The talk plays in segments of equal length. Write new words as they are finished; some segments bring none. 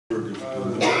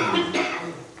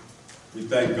We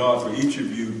thank God for each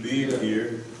of you being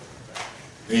here.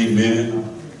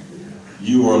 Amen.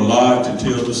 You are alive to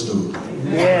tell the story.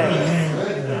 Yes.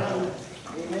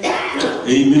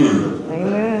 Amen.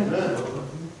 Amen.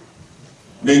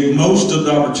 Make most of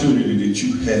the opportunity that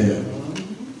you have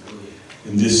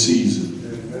in this season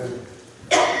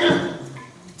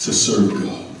to serve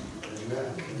God.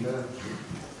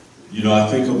 You know, I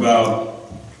think about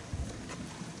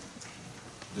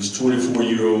this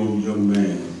 24-year-old young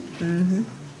man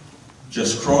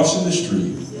just crossing the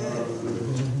street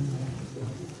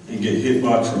and get hit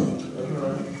by a truck.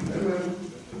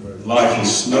 Life is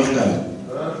snuffed out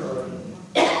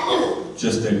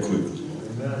just that quickly.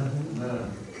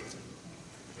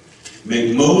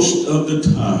 Make most of the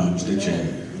times that you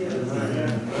have.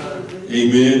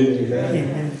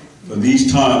 Amen. For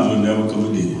these times will never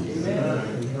come again.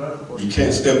 You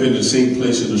can't step in the same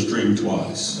place in the stream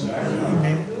twice.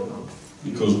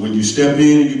 Because when you step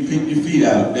in and you pick your feet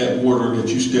out, that water that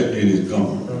you stepped in is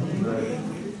gone.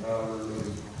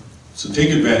 So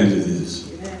take advantage of this.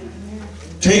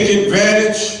 Take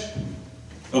advantage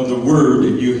of the word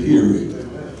that you're hearing.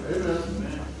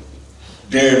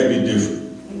 Dare to be different.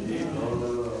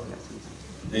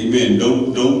 Amen.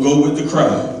 Don't go with the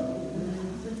crowd.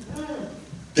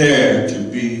 Dare to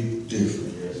be different.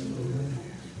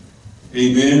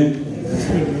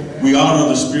 Amen. We honor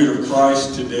the Spirit of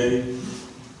Christ today.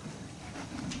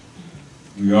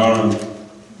 We honor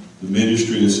the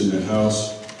ministry that's in the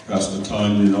house, Pastor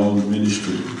Tanya and all the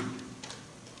ministry.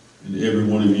 And every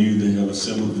one of you that have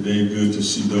assembled today. Good to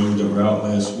see those that were out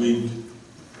last week.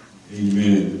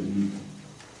 Amen. We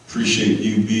appreciate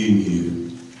you being here.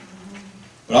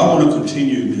 But I want to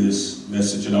continue this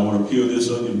message, and I want to peel this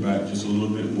onion back just a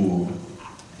little bit more.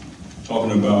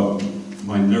 Talking about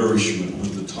my nourishment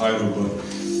was the title, but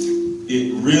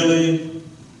it really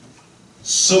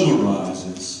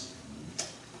summarizes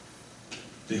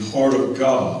the heart of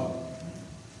God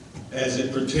as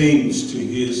it pertains to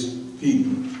his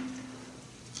people.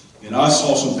 And I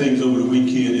saw some things over the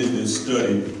weekend in this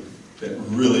study that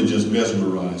really just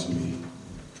mesmerized me.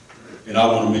 And I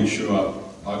want to make sure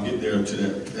I'll get there to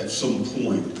that at some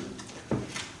point.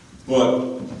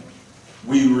 But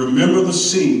we remember the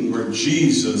scene where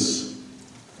Jesus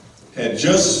had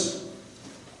just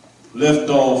left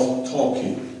off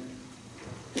talking.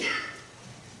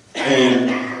 And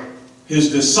his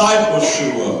disciples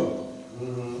show up.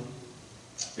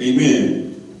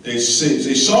 Amen. They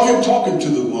saw him talking to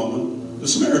the woman, the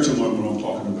Samaritan woman I'm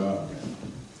talking about.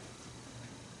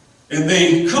 And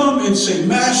they come and say,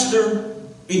 "Master,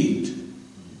 eat."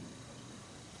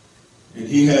 And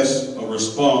he has a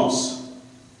response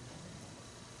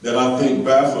that I think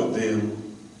baffled them,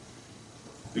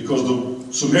 because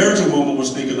the Samaritan woman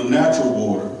was thinking of natural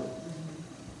water.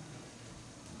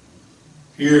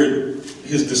 Here,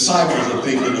 his disciples are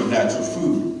thinking of natural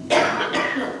food.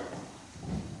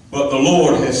 But the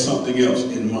Lord has something else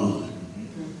in mind.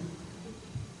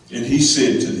 And he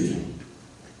said to them,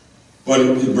 but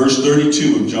in verse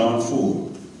 32 of John 4,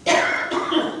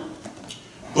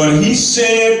 but he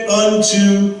said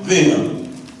unto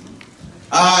them,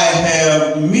 I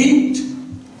have meat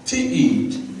to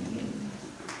eat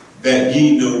that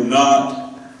ye know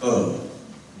not of.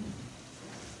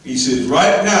 He says,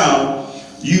 right now,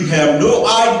 you have no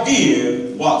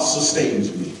idea what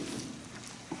sustains me,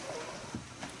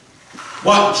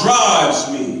 what drives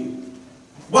me,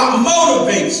 what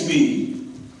motivates me,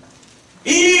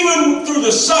 even through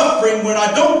the suffering when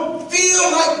I don't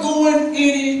feel like going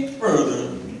any further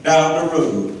down the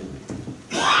road.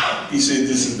 He said,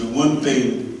 this is the one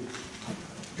thing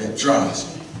that drives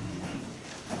me.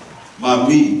 My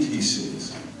meat, he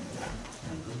says,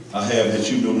 I have that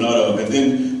you know not of. And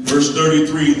then verse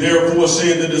 33, therefore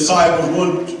said the disciples,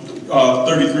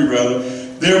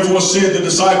 therefore said the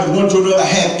disciples one to another,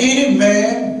 hath any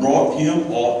man brought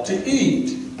him aught to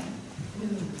eat?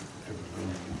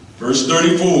 Verse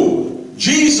 34,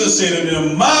 Jesus said unto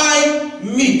them, my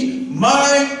meat,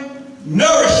 my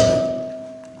nourishment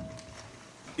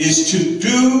is to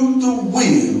do the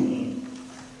will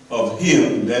of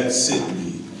him that sent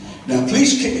me. Now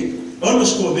please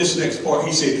underscore this next part.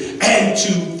 He said, and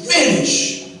to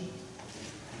finish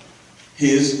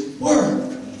his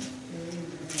work.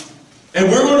 And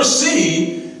we're going to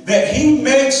see that he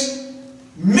makes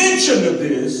mention of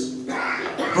this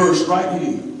verse right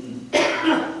here.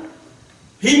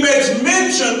 He makes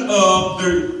mention of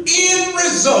the end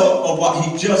result of what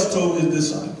he just told his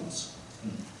disciples.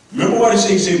 Remember what he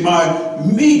said? He said, my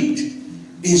meat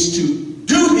is to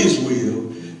do his will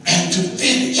and to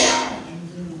finish.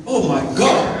 Oh my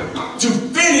God. To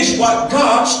finish what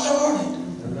God started.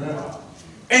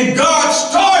 And God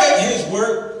started his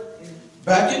work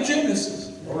back in Genesis.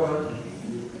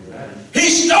 He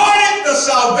started the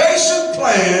salvation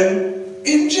plan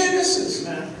in Genesis.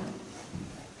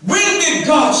 When did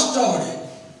God start it?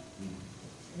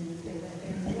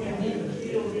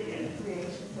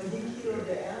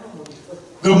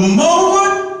 The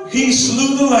moment he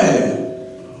slew the lamb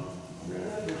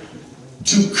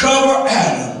to cover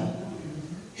Adam,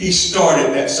 he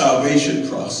started that salvation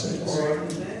process.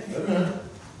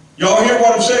 Y'all hear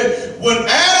what I'm saying? When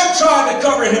Adam tried to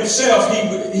cover himself,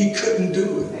 he couldn't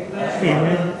do it.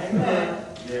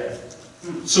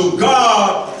 So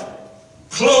God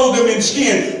clothed him in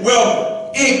skin.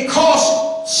 Well, it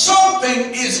cost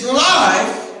something his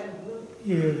life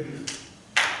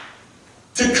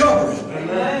to cover him.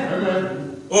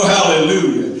 Oh,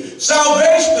 hallelujah. The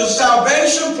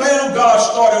salvation plan of God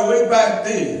started way back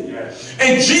then.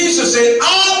 And Jesus said,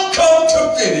 I've come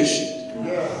to finish it.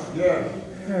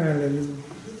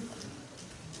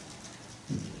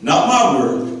 Not my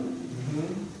work,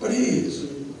 but his.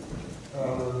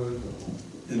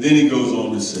 And then he goes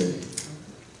on to say,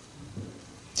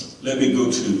 I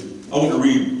want to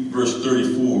read verse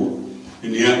 34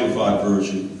 in the Amplified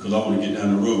Version, because I want to get down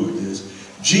the road with this.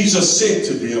 Jesus said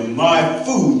to them, my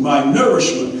food, my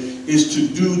nourishment, is to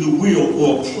do the will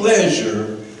or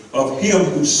pleasure of him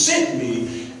who sent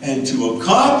me, and to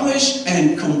accomplish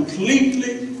and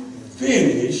completely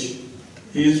finish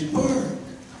his work.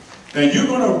 And you're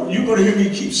gonna hear me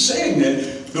keep saying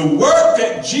that. The work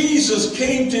that Jesus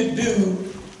came to do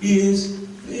is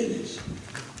finished.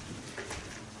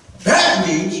 That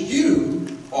means you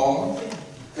are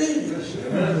finished.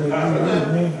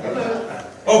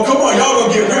 Oh, come on, y'all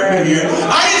gonna get with me here.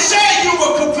 I didn't say you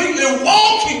were completely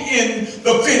walking in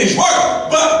the finished work,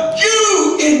 but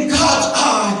you, in God's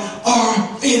eye,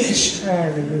 are finished.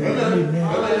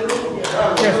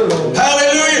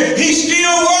 Hallelujah. He's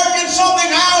still working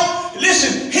something out.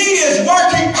 Listen, he is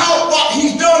working out what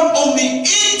he's done on the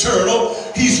internal.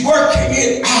 He's working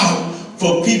it out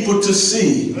for people to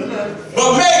see.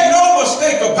 But make no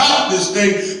mistake about this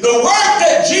thing. The work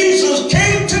that Jesus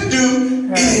came to do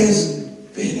is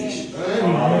finished.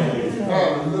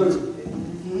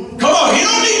 Come on, he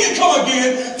don't need to come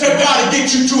again to God to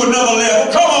get you to another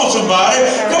level. Come on, somebody.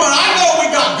 Come on, I know we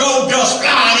got gold dust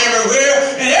flying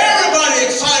everywhere, and everybody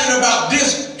excited about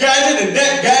this gadget and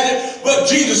that gadget, but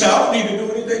Jesus said, I don't need to do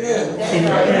anything else.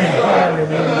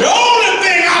 The only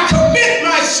thing I commit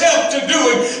myself to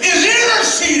doing is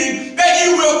interceding that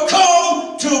you will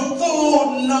come to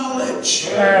full knowledge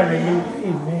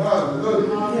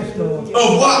of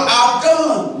what I've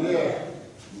done.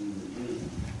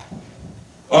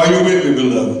 Are you with me,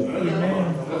 beloved?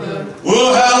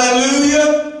 Well,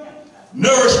 hallelujah.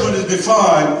 Nourishment is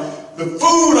defined the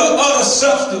food or other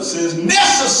substances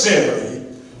necessary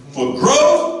for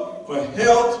growth, for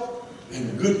health,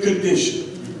 and good condition.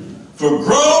 For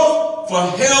growth, for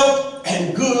health,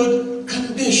 and good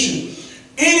condition.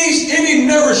 Any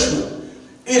nourishment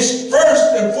is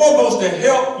first and foremost to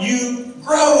help you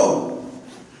grow.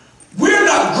 We're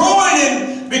not growing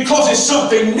in because it's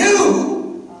something new.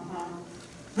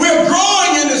 We're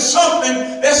growing into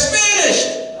something that's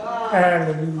finished.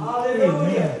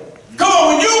 Hallelujah. Come on,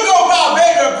 when you go buy a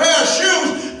baby a pair of shoes,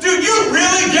 do you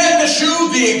really get the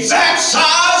shoes the exact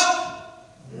size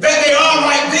that they are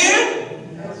right then?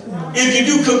 If you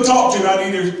do, come talk to me. I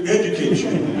need to educate you.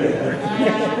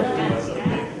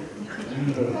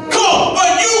 Come on,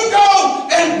 when you go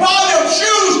and buy them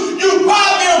shoes, you buy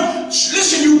them,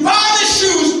 listen, you buy the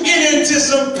shoes in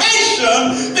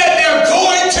anticipation that they're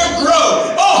going to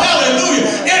grow. Oh, hallelujah.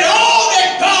 And all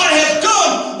that God has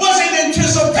done was in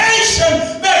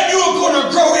anticipation that you are going to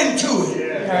grow into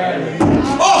it.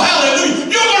 Oh, hallelujah.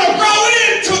 You're going to grow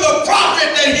into the prophet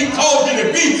that he called you to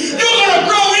be. You're going to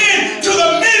grow into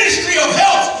the ministry of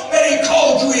health that he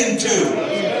called you into.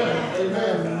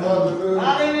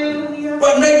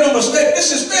 But make no mistake,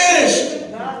 this is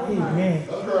finished. Amen.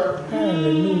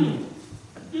 Hallelujah.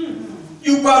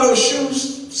 You buy those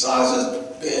shoes sizes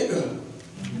bigger.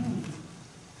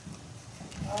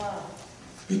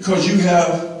 Because you have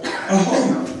a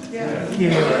hope that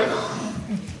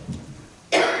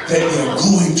they're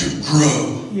going to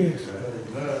grow. Yes.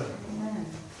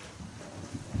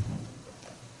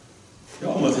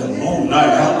 Y'all must have a long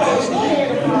night out last night.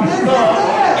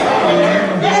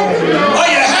 Are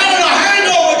you having a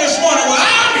hangover this morning? Well,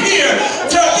 I'm here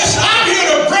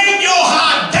to bring your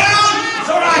heart down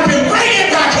so that I can bring it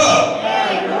back up.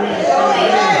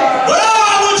 Well,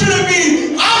 I want you to be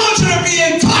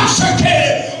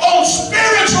intoxicated on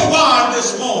spiritual wine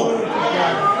this morning.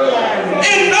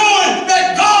 In knowing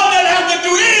that God doesn't have to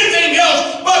do anything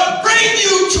else but bring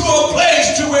you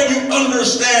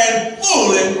understand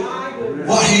fully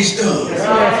what he's done.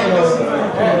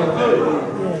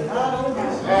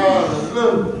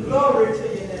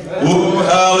 Oh,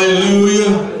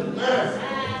 hallelujah.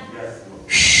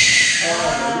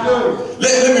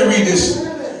 Let me read this.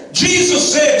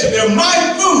 Jesus said to them,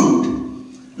 my food,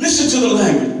 listen to the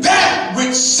language, that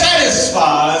which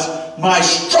satisfies my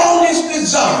strongest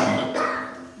desire,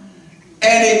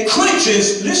 and it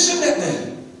quenches, listen to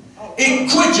that,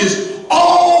 it quenches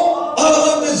all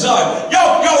other desire.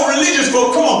 Y'all religious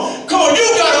folk, come on, you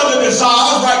got other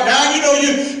desires right now. You know,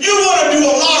 you want to do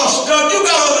a lot of stuff, you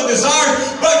got other desires,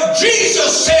 but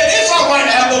Jesus said it's all right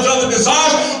to have those other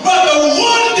desires, but the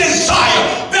one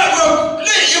desire that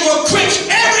will quench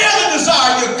every other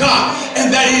desire you got,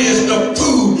 and that is the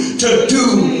food to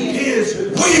do his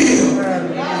will.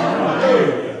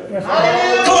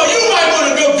 Come on, you might want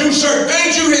to go do certain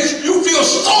things, you feel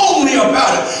strongly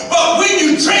about it, but when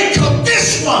you drink of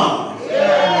this wine,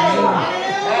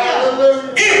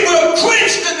 it will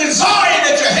quench the desire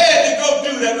that you had to go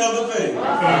do that other thing.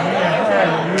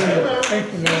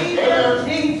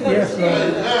 Yes,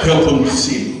 Lord. Help them to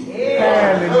see.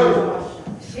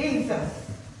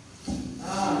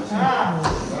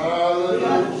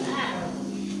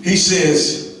 He says,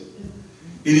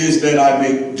 it is that I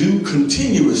may do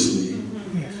continuously,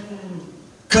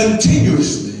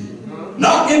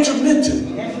 not intermittent.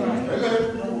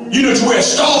 You know, to where it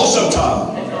stalls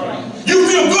sometimes. You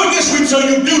feel good this week, so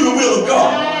you do the will of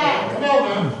God.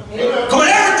 Come on,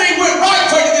 everything went right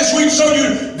for you this week, so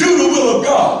you do the will of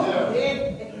God.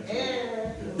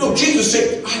 No, Jesus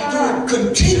said, I do it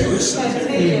continuously.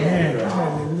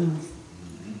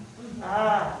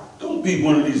 Don't be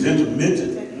one of these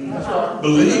intermittent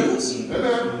believers.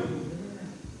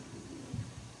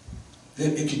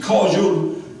 That it can cause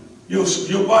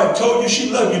your wife told you she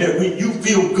loved you that week, you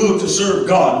feel good to serve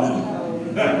God now.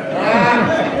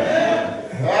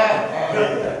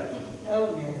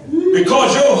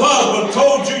 Because your husband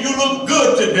told you you look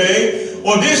good today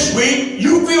or this week,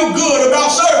 you feel good about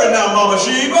serving now, Mama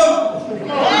Sheba.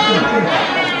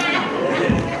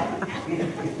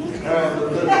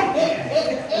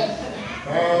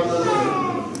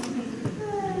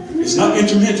 It's not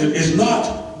intermittent. It's not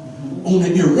on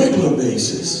an irregular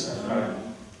basis.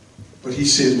 But he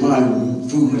says, my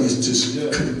food is to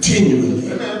continually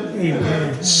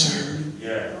serve.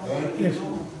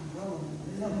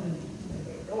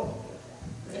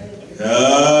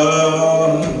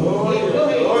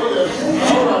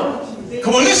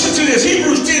 Come on, listen to this.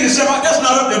 Hebrews 10 and 7. That's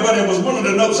not up there, but it was one of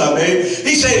the notes I made.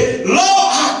 He said, Lord,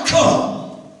 I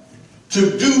come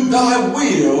to do thy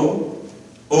will,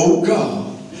 O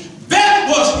God. That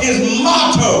was his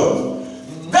motto.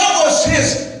 That was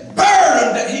his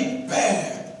burden that he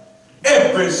bared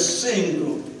every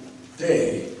single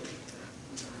day.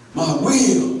 My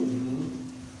will,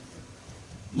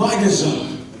 my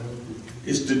desire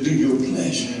is to do your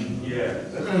pleasure.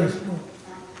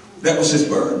 That was his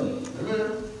burden.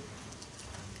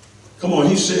 Come on,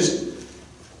 he says,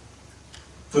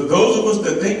 for those of us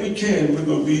that think we can, we're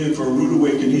going to be in for a rude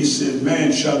awakening. He says,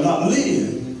 man shall not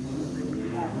live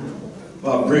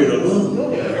by bread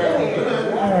alone.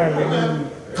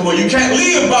 Come on, you can't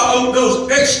live by those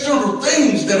external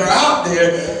things that are out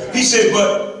there. He said,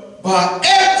 but by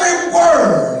every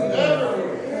word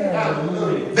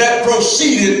that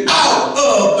proceeded out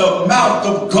of the mouth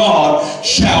of God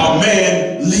shall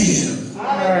man live.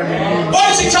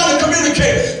 What is he trying to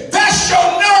communicate? That's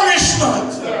your nourishment.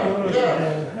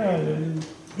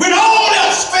 When all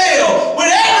else failed, when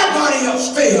everybody else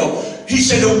failed, he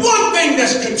said the one thing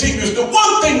that's continuous, the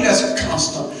one thing that's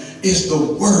constant is the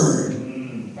word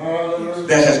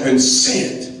that has been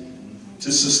sent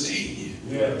to sustain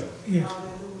you.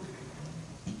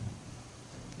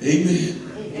 Amen.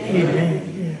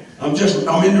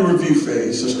 I'm in the review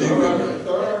phase, so stay with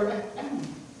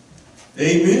me.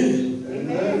 Amen.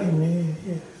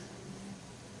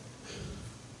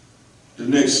 The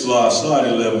next slide, slide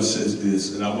 11 says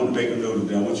this, and I want to make a note of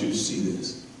that. I want you to see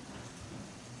this.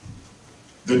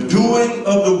 The doing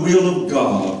of the will of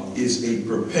God is a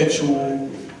perpetual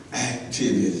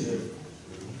activity.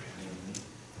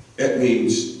 That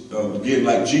means, again,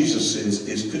 like Jesus says,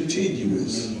 it's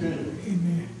continuous.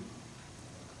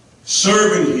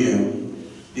 Serving him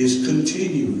is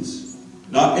continuous,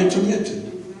 not intermittent.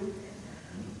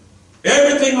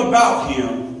 Everything about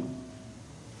him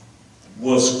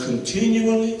was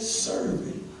continually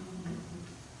serving.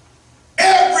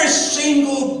 Every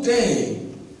single day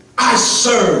I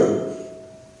serve.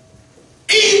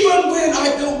 Even when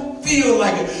I don't feel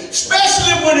like it.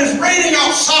 Especially when it's raining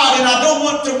outside and I don't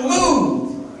want to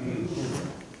move.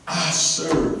 I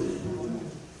serve.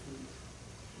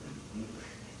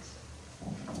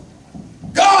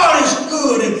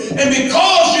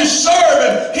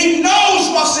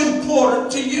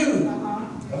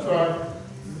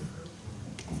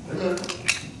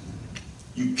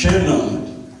 You cannot.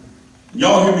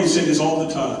 Y'all hear me say this all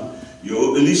the time. At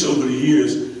least over the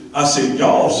years, I say,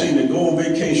 y'all seem to go on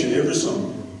vacation every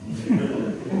summer.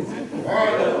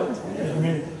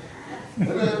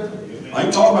 I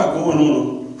ain't talking about going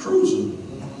on a cruiser,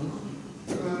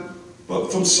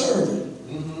 but from serving.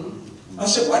 I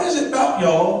said, what is it about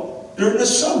y'all during the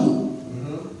summer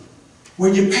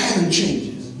when your pattern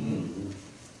changes?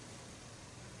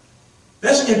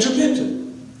 That's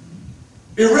intermittent,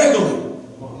 irregular.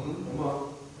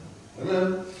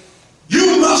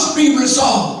 You must be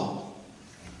resolved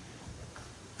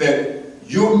that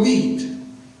your meat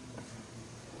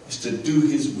is to do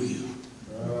his will.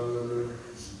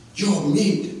 Your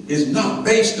meat is not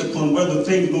based upon whether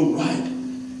things go right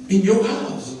in your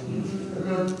house.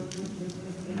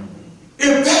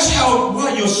 If that's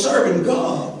why you're serving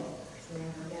God,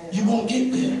 you won't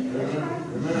get there.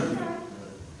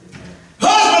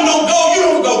 Husband don't go, you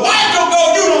don't go. Wife don't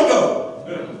go, you don't go.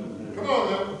 Come on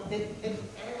now.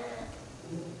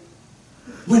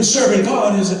 When serving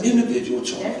God is an individual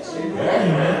choice.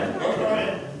 Amen.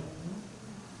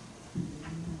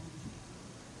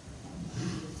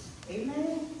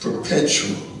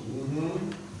 Perpetual.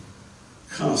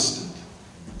 Constant.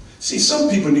 See, some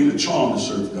people need a charm to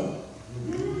serve God.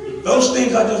 Those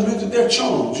things I just mentioned, they're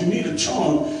charms. You need a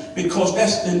charm because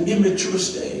that's an immature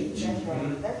stage. That's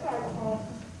right. That's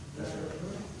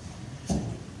right.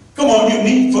 Come on, you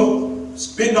need folk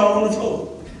spitting all on the floor.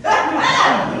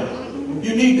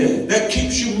 You need that. That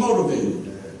keeps you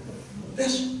motivated.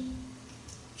 That's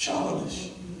childish.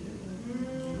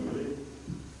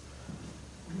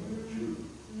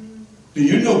 Do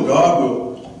you know God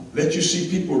will let you see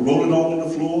people rolling on the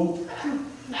floor?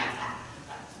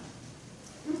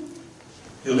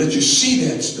 He'll let you see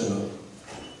that stuff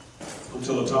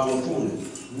until a time appointed.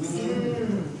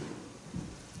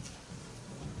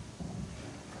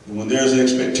 And when there's an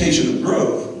expectation of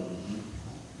growth,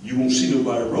 you won't see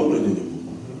nobody rolling anymore.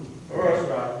 All right,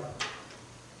 right.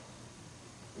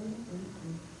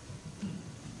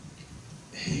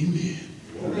 Amen.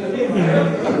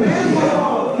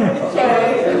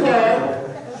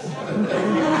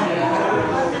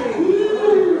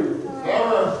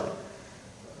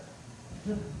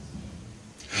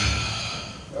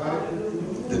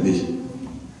 Let me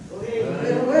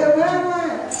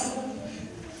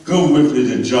go with me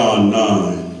to John 9.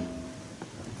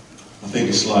 I think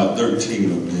it's slide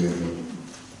 13 up there.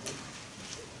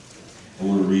 I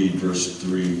want to read verse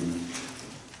 3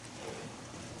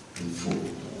 and 4.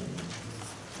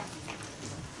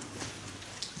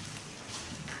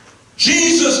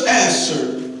 Jesus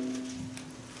answered,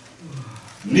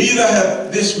 neither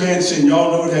hath this man sinned.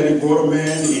 Y'all know that he brought a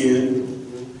man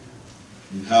in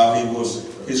and how he was,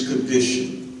 his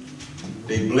condition.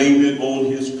 They blamed it on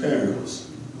his parents.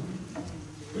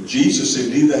 But Jesus said,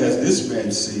 neither has this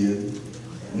man sinned,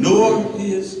 nor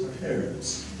his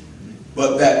parents,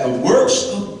 but that the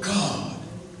works of God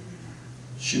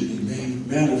should be made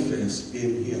manifest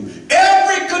in him.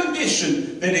 Every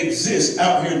condition that exists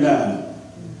out here now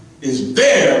is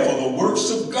there for the works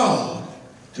of God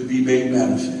to be made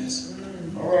manifest.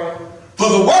 All right. For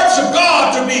the works of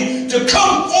God to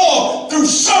come forth through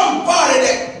somebody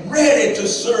that's ready to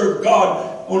serve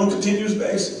God on a continuous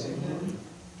basis.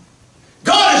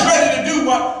 God is ready to do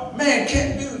what man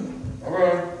can't do. All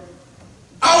right.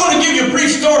 I want to give you a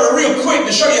brief story real quick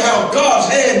to show you how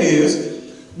God's hand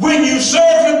is when you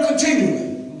serve him continually.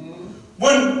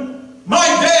 When my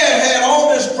dad had all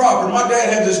this property, my dad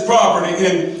had this property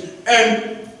and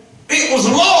it was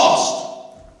lost.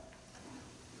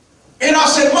 And I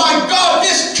said, my God,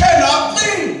 this cannot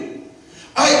be.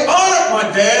 I honored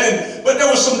my dad, but there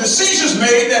were some decisions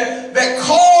made that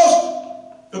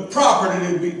caused the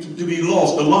property to be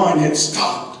lost. The line had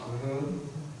stopped.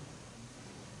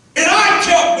 And I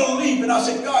kept believing. I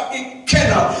said, God, it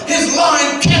cannot. His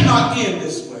line cannot end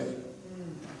this way.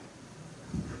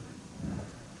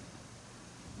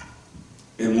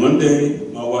 And one day,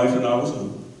 my wife and I was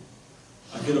home.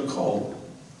 I get a call.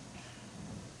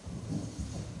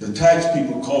 The tax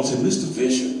people called and said, Mr.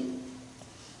 Fisher,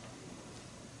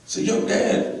 said, your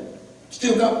dad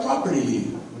still got property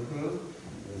here.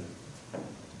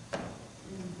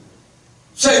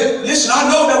 Say, listen, I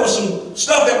know there was some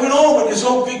stuff that went on with this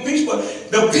whole big piece, but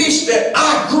the piece that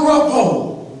I grew up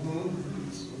on,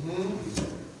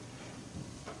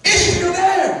 it's still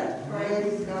there.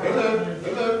 Praise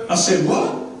God. I said,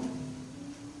 what?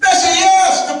 They said,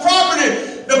 yes, the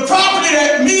property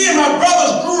that me and my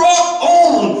brothers grew up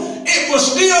on, it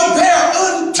was still there,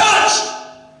 untouched.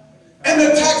 And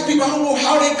the tax people, I don't know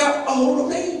how they got a hold of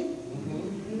me.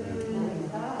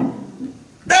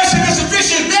 They said, Mr.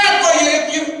 Fisher is there for you if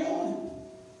you want it.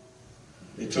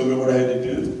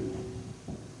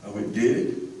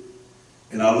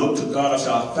 of God, I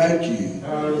say, I thank you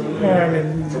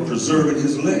Hallelujah. for preserving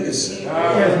his legacy.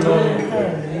 Yes, Lord.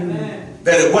 Hallelujah.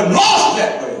 That it wasn't lost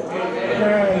that way.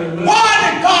 Hallelujah. Why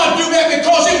did God do that?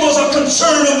 Because it was a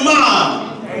concern of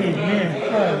mine. Amen.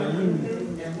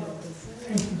 Hallelujah.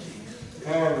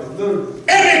 Hallelujah.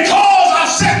 And because I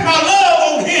set my love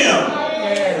on him.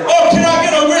 Oh, can I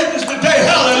get a witness today?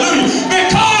 Hallelujah.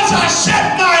 Because I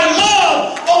set my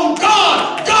love on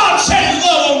God, God set his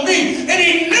love on me. And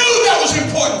he knew that was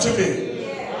important to me.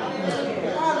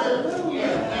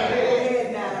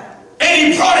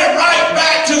 And he brought it right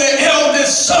back to the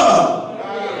eldest son.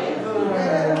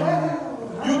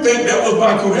 You think that was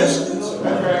by coincidence?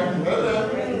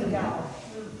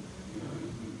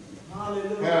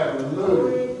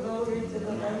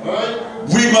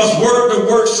 We must work the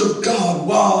works of God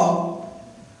while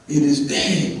it is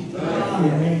day.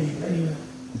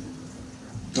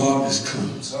 Darkness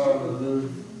comes.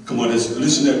 Come on, let's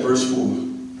listen to that verse 4.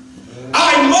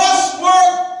 I must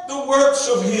work the works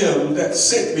of him that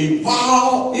sent me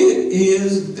while it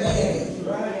is day.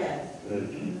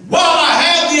 While I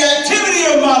have the activity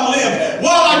of my limb,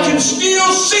 while I can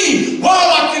still see, while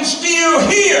I can still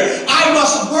hear, I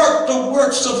must work the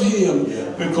works of him,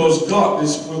 because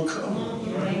darkness will come.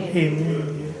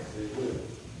 Amen.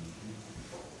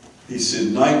 He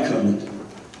said, night cometh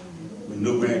when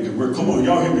no man can work. Come on,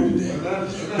 y'all hear me today.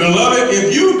 Beloved,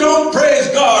 if you don't praise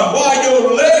God while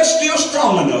your leg's still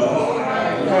strong enough,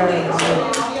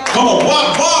 come on,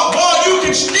 while you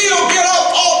can still get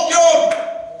up off your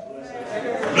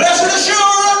blessed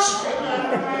assurance,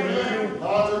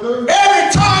 every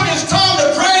time it's time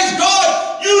to praise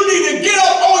God, you need to get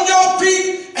up on your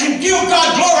feet and give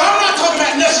God glory. I'm not talking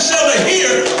about necessarily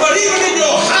here, but even in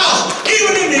your house,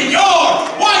 even in the yard,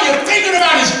 while you're thinking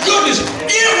about his goodness,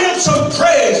 give him some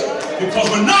praise, because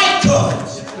when night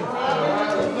comes,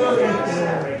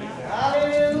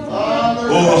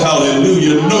 oh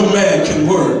hallelujah, no man can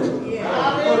work.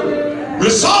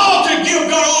 Resolve to give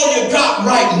God all you got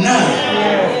right now.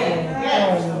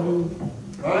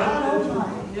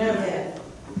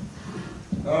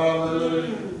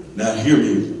 Now hear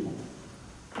me.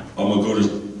 I'm going to go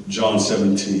to John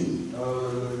 17.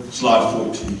 Slide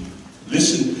 14.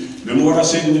 Listen, remember what I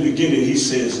said in the beginning? He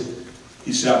said,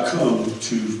 I come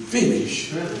to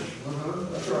finish.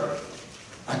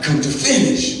 I come to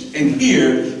finish. And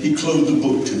here, he closed the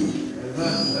book to me.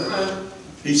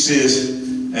 He says,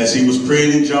 as he was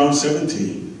praying in John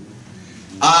 17,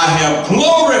 I have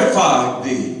glorified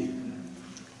thee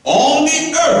on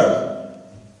the earth.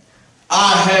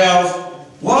 I have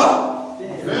what?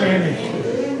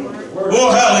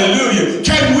 Oh, hallelujah.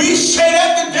 Can we say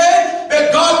that today?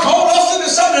 That God called us into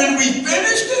something and we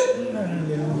finished it?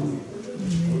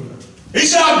 He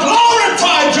said, I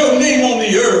glorified your name on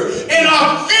the earth, and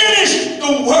I finished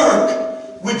the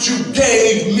work which you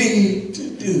gave me to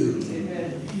do.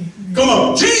 Come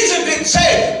on. Jesus didn't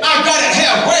say, I got it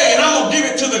halfway and I'm going to give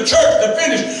it to the church to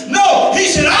finish. No, he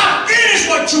said, I finished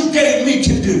what you gave me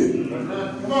to do.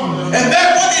 And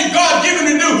that what did God give him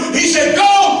to do? He said,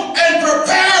 go and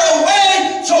prepare a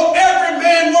way so every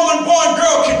man, woman, boy, and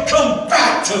girl can come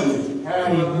back to me.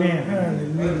 Amen.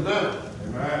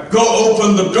 Go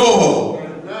open the door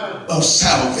of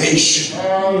salvation.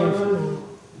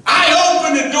 I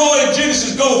open the door in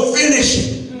Genesis, go finish it.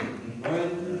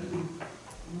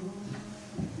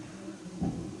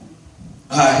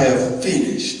 I have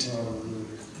finished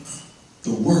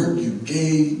the work you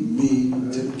gave me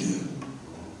to do.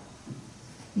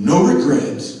 No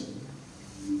regrets.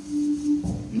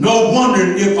 No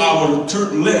wondering if I would have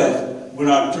turned left when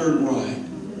I turned right.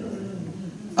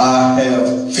 I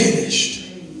have finished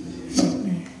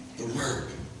the work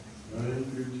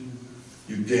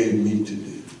you gave me to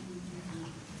do.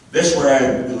 That's where I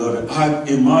am, beloved.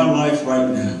 In my life right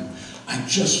now, I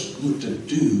just want to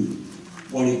do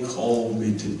what he called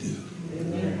me to do.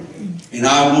 And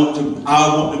I want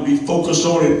to be focused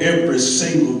on it every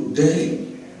single day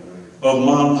of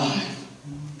my life.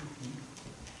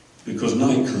 Because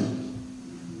night comes.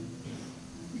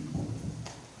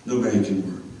 No man can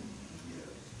work.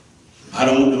 I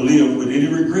don't want to live with any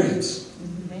regrets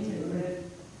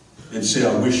and say,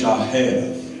 I wish I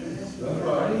had.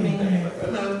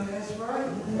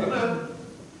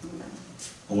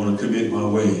 I want to commit my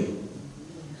way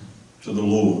to the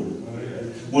Lord.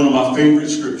 One of my favorite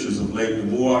scriptures of late, the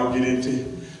more I get into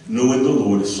knowing the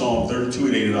Lord, is Psalm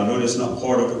 32:8. And I know that's not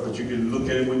part of it, but you can look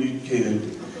at it when you can.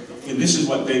 And this is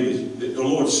what the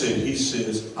Lord said. He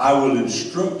says, I will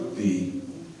instruct thee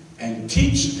and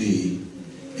teach thee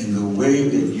in the way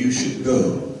that you should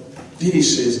go. Then he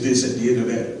says this at the end of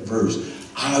that verse,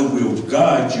 I will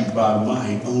guide you by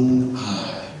my own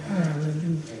eye.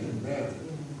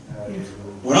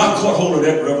 When I caught hold of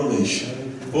that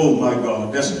revelation, oh my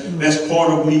God, that's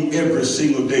part of me every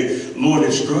single day. Lord,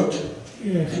 instruct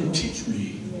and teach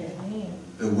me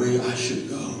the way I should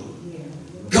go.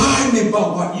 Guide me by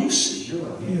what you see.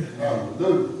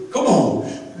 Come on.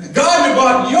 Guide me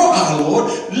by your eye,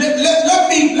 Lord. Let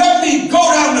me go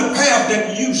down the path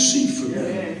that you see for me.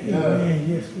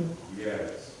 Yes, Lord.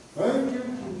 Yes. Thank you.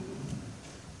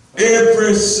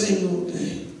 Every single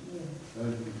day.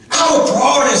 Our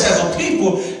priorities as a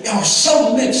people are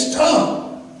so mixed up.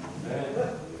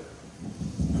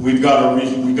 We've got to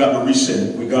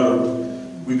reset. We got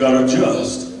to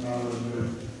adjust.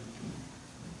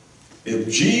 If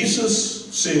Jesus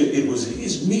said it was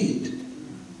his meat,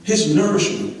 his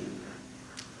nourishment,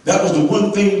 that was the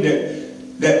one thing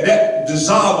that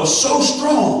desire was so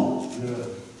strong.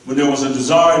 When there was a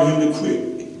desire in him to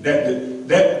quit,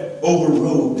 that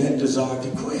overrode that desire to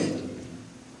quit.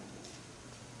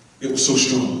 It was so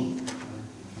strong.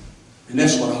 And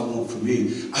that's what I want for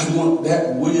me. I want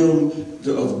that will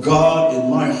of God in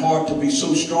my heart to be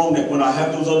so strong that when I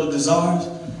have those other desires,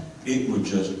 it would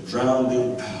just drown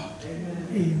them out.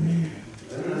 Amen.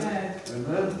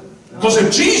 Because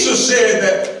if Jesus said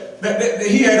that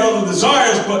he had other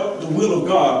desires, but the will of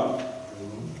God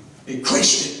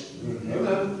increased it,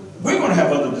 we're going to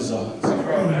have other desires. That's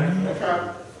right. That's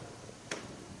right.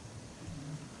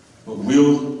 But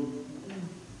will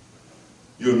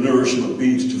your nourishment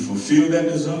be to fulfill that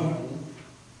desire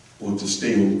or to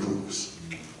stay on course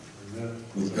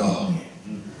with God?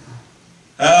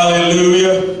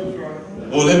 Hallelujah.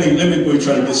 Oh, let me go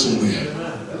try to get somewhere.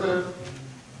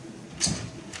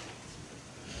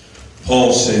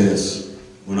 Paul says,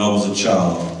 when I was a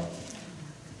child,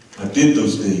 I did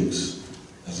those things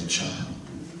as a child.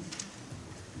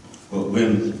 But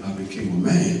when I became a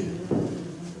man,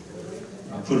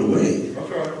 I put away. That's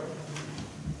right.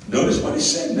 Notice what he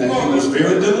said now. He was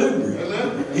very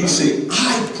deliberate. He said,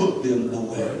 I put them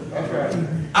away. That's right.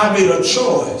 I made a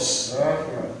choice That's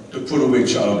right. to put away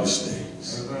childish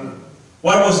things.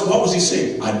 What was he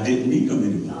saying? I didn't need them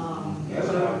anymore. That's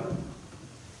right.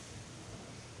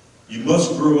 You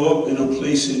must grow up in a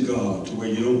place in God to where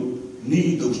you don't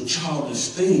need those childish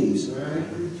things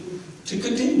to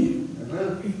continue.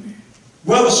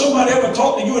 Whether somebody ever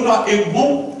talked to you or not, it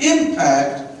won't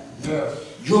impact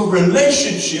your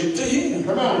relationship to him.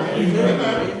 Come on, man.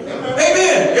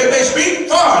 Amen. If they speak,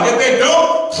 fine. If they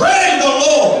don't, praise the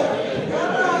Lord.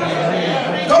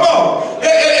 Come on.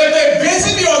 If they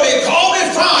visit me or they call me,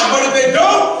 fine. But if they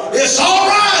don't, it's all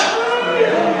right.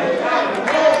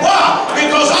 Why?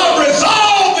 Because I'm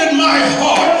resolved in my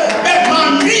heart that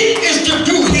my meat is to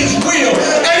do his will.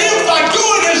 And if by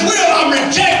doing his will I'm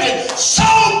rejected, so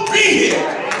be it.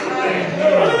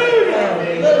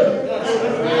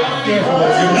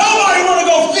 Nobody want to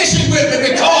go fishing with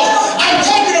me because I'm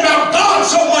talking about God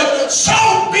so much. So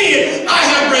be it. I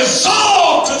have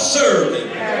resolved to serve him.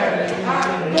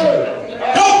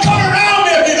 Don't come around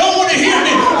me if you don't want to hear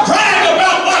me brag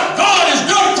about what God has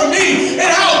done for me and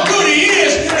how good he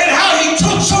is and how he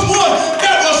took someone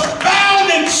that was bound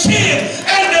in sin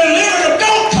and delivered him.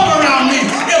 Don't come around me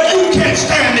if you can't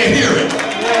stand to hear it.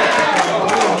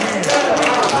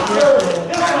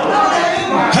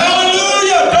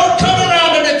 Hallelujah. Don't come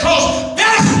around me because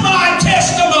that's my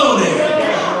testimony.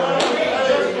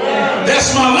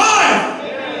 That's my life.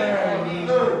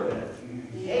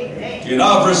 And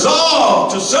I've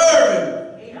resolved to serve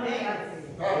him.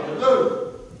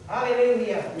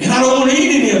 Hallelujah. And I don't want to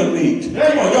eat any of the meat.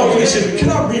 Come on, y'all listen. Can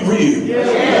I be real?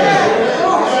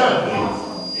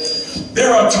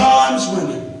 There are times when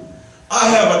I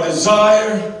have a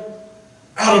desire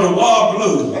out of the wild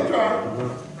blue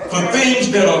for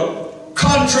things that are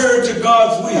contrary to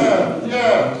God's will.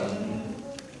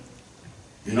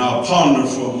 And I'll ponder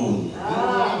for a moment.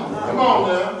 Come on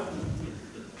now.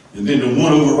 And then the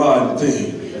one overriding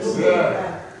thing,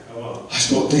 I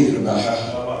start thinking about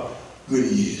how good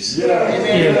he is.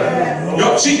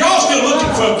 Y'all, see, y'all still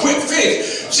looking for a quick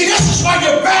fix. See, this is why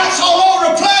you bounce all over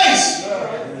the place.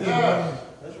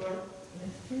 That's right.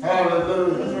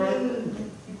 Hallelujah.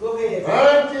 Go ahead.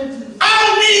 I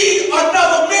need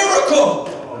another miracle.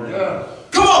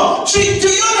 Come on. See, do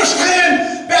you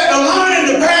understand that the line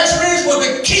in the past experience was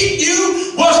to keep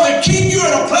you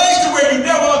in a place to where you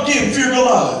never again fear the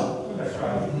lie? That's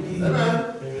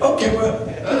right. Okay, well.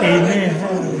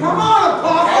 Amen. Come on,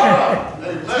 Apostle.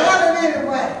 Start it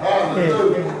anyway.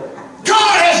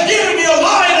 God has given me a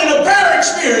lion and a bear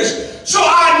experience, so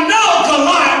I know the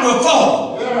lion will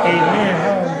fall.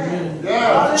 Amen.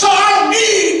 So I don't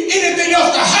need anything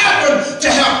else to happen to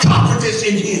have confidence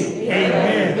in him.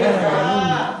 Amen.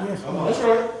 That's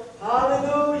right.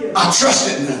 Hallelujah. I trust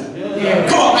it now.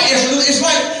 Come on, it's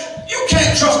like you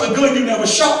can't trust a gun you never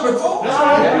shot before.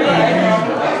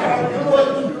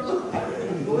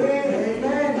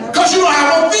 Because you don't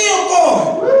have no feel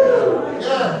for it.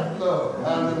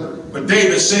 But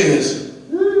David says,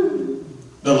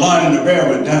 the lion and the bear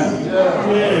went down.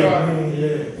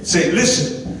 Say,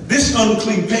 listen, this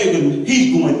unclean pagan,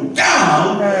 he's going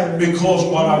down because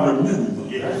what I remember.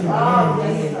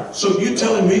 So you're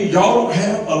telling me y'all don't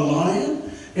have a lion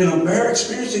and a bear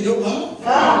experience in your life?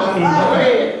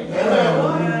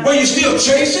 Where you still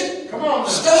chasing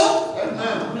stuff?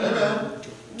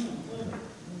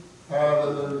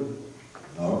 Hallelujah.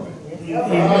 All right.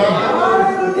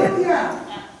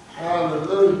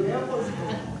 Hallelujah.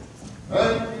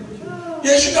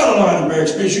 Yes, you got a lion and bear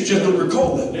experience, you just don't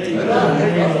recall that. There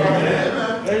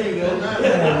you go.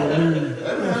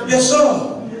 Yes, sir.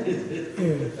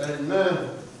 Amen.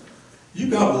 You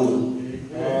got one.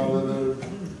 Hallelujah.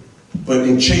 But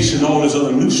in chasing all this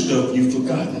other new stuff, you've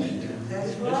forgotten it.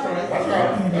 That's That's right.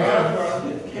 right.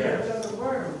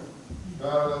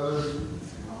 Hallelujah.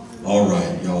 All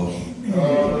right, y'all.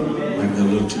 Might be a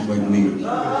little too late me. Go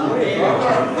ahead,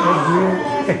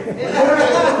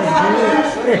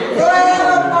 Apostle. Go ahead.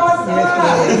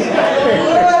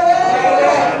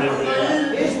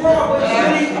 It's wrong with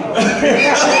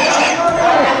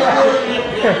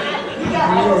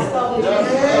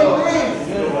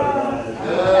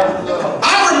I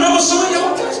remember some of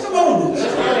your testimonies.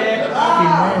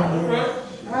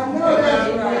 I know that's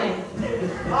right.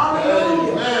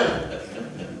 Hallelujah.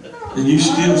 And you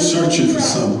still searching for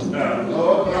something.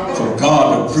 For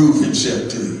God to prove himself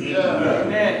to you.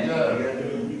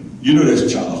 You know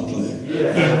that's child's play.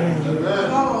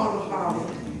 Come on, Father.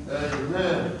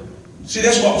 See,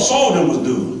 that's what Saul was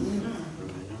doing.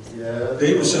 Yeah.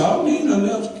 David said, I don't need nothing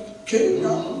else. King,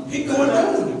 he going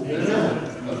down.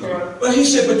 But he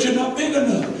said, but you're not big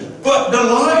enough. But the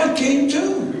lion came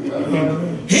too.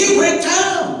 He went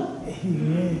down.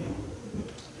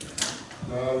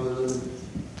 Hallelujah.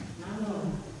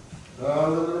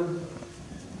 Hallelujah.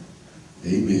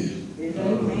 Amen.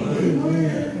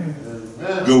 Amen.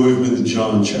 Go with me to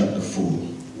John chapter 4.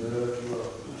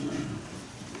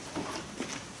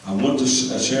 I want to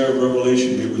share a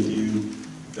revelation here with you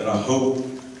that I hope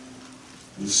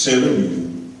will settle you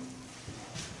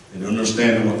in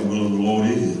understanding what the will of the Lord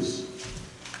is.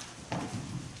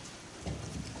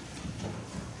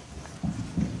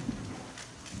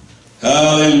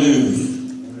 Hallelujah.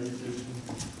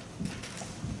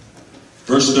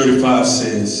 Verse 35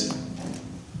 says,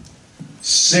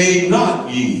 say not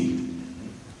ye,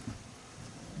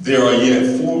 there are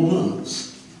yet 4 months,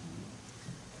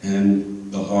 and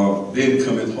then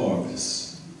cometh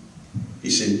harvest. He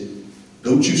said,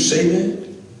 don't you say that?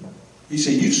 He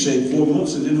said, you say 4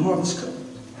 months and then harvest comes.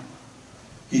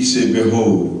 He said,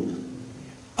 behold,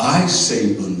 I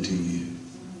say unto you,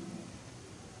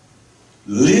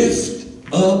 lift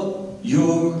up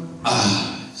your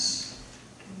eyes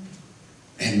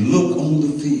and look on the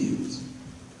fields,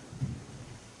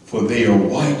 for they are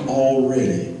white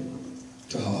already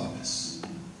to harvest.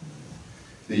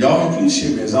 Now, y'all please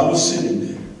hear me. As I was sitting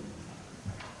there,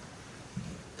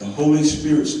 the Holy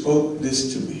Spirit spoke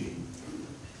this to me.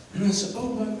 And I said,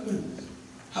 oh my goodness,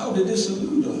 how did this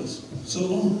elude us so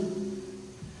long?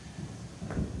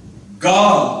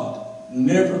 God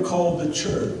never called the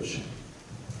church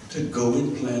to go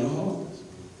and plant a harvest.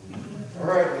 All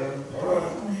right, man. All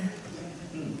right.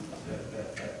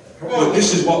 But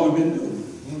this is what we've been doing.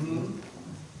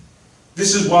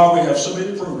 This is why we have so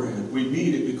many programs. We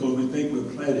need it because we think we're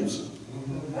planting something.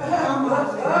 Come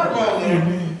on,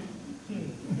 man.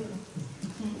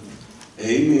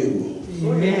 Amen.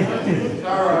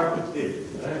 All right.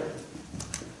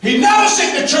 He never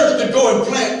sent the church to go and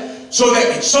plant so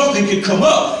that something could come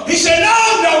up. He said,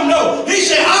 no. He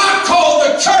said, I called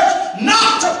the church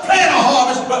not to plant a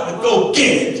harvest, but to go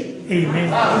get it. Amen.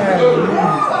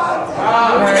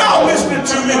 Y'all listening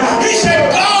to me? He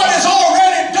said, God has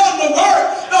already done the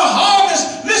work. The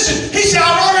harvest, listen, he said,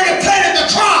 I've already planted the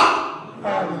crop.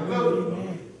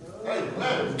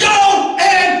 Go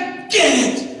and get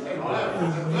it.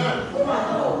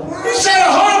 He said the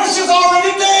harvest is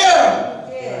already there.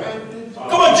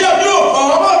 Come on, Jeff, you're a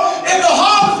farmer. If the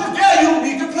harvest is there, you don't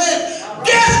need to plant.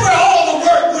 Guess where all the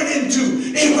work went into?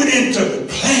 It went into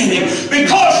planting,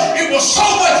 because it was so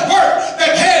much work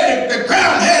that the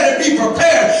ground had to be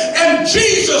prepared. And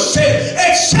Jesus said,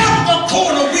 except the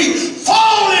corn of wheat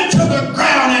fall into the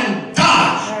ground and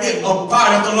die, it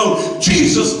abideth alone.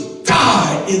 Jesus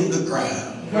died in the ground.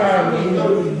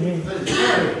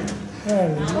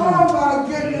 Oh my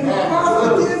goodness.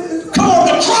 Father, this is Come on,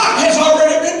 the crop has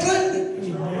already been planted.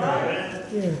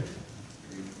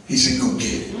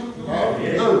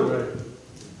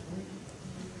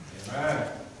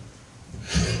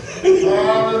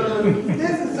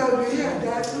 This is so good. Yeah,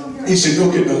 that's so good. He said,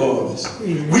 go get the harvest.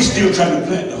 We still trying to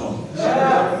plant the harvest.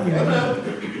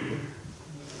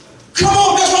 Come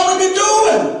on, that's what we've been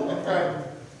doing.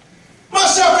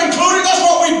 Myself included, that's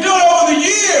what we've done over the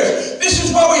years. This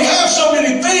is why we have so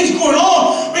many things going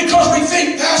on, because we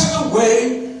think that's the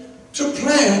way to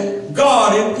plant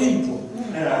God in people.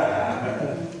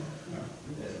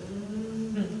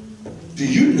 Do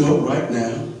you know right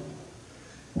now,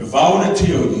 if I were to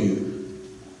tell you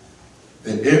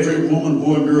that every woman,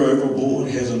 boy, girl ever born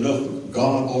has enough of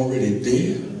God already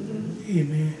there?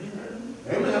 Amen.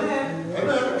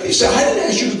 He said, I didn't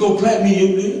ask you to go plant me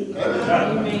in there.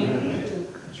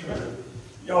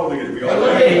 Y'all look at me.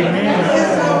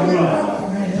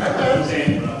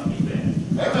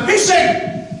 He said,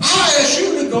 I asked you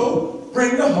to go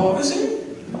bring the harvest in.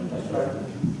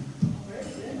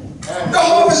 The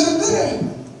harvest is there.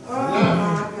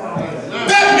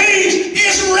 That means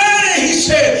it's ready, he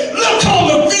said. Look on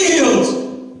the fields.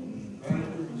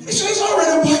 He said, it's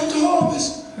already white to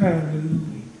harvest.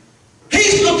 Hallelujah.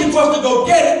 He's looking for us to go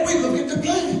get it. We look at the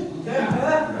plant.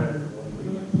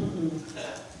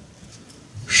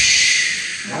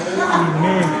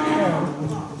 Amen.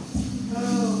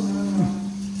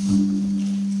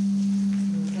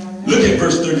 Look at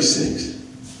verse 36.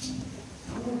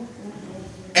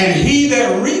 And he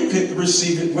that reapeth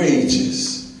receiveth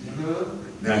wages.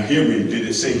 Now hear me. Did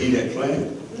it say he that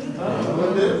planted?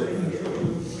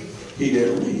 He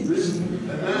that reaps.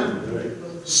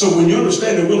 So when you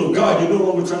understand the will of God, you're no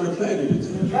longer trying to plant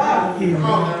anything.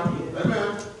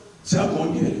 Say, I'm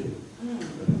going to get it.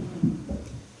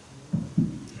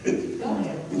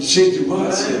 And change your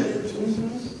mindset.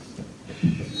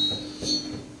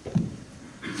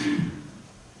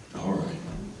 All right.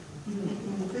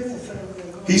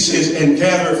 He says, and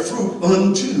gather fruit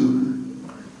unto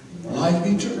life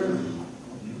eternal.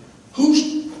 Who's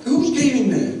gaining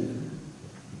that?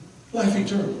 Life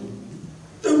eternal.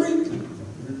 The reaper.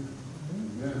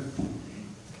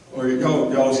 Or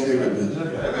y'all stay with me.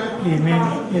 Amen.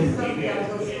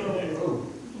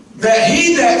 That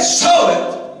he that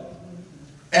soweth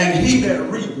and he that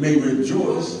reap may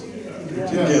rejoice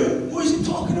together. What is he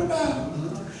talking about?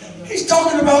 He's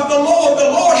talking about the Lord. The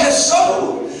Lord has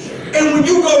sown. And when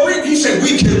you go reap, he said,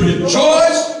 we can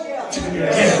rejoice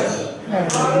together.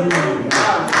 Hallelujah.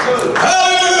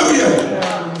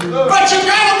 But you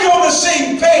got to be on the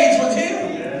same page with him.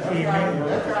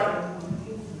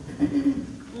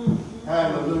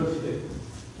 Hallelujah.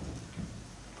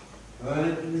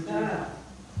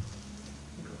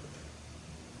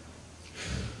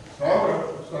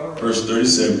 Verse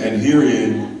 37, and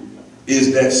herein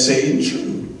is that saying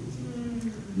true.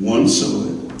 One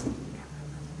soweth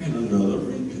and another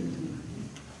reapeth.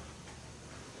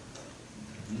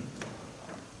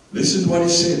 Listen to what he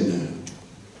said now.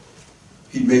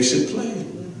 He makes it plain.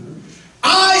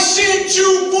 I sent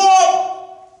you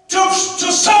forth to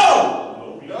sow.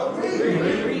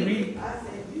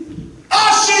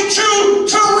 I sent you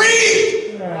to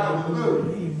reap.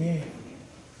 Amen.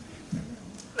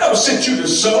 Never sent you to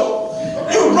sow.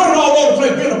 You were running all over the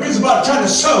place, being a busy about trying to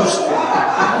sow.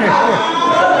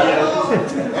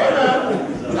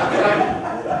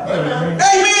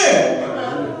 Amen.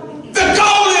 The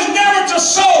goal is never to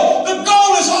sow. The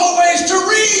goal is always to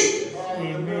reap.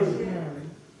 Amen.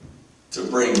 To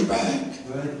bring back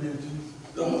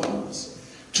the harvest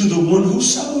to the one who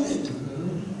sowed it.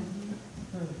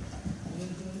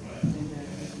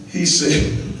 He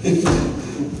said,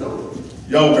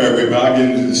 y'all bear with me, I'll get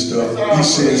into this stuff.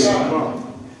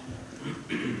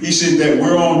 He said that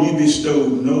whereon you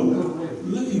bestowed no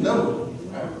labor.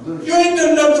 You ain't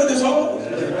done nothing for this harvest.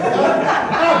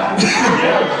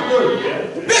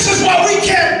 This is why we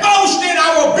can't boast in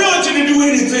our ability to do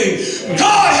anything.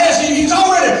 God he's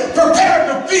already prepared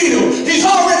the field. He's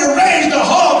already raised the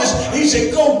harvest. He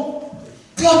said, go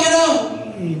pluck it out.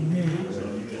 Amen.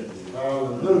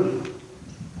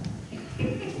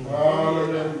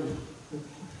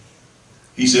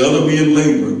 He said, other men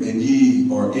labor, and ye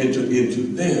are entered into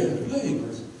their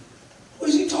labors. What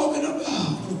is he talking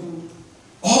about?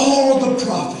 All the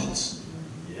prophets.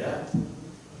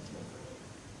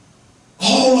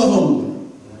 All of them.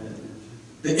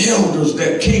 The elders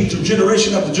that came through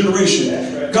generation after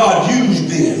generation. God used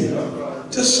them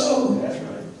to sow.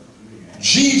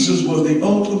 Jesus was the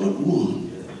ultimate one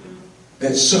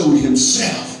that sowed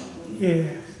himself. Yeah.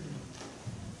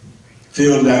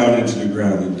 Fell down into the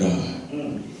ground and died.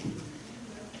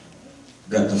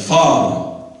 That the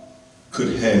Father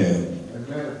could have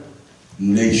a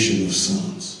nation of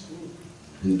sons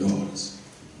and daughters.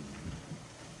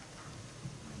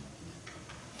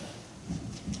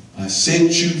 I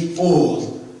sent you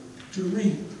forth to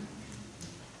reap.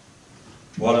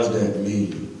 What does that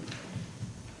mean?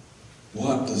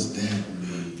 What does that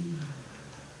mean?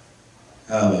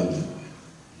 Hallelujah.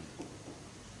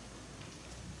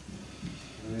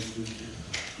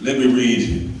 Let me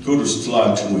read, go to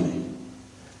slide 20.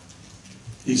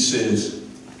 He says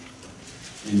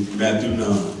in Matthew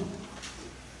 9,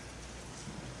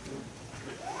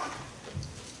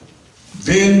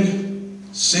 then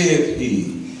said he,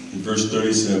 in verse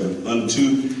 37,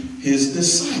 unto his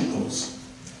disciples,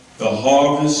 the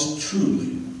harvest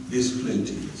truly is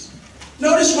plenteous.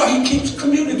 Notice why he keeps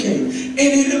communicating, and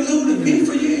it eluded me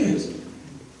for years.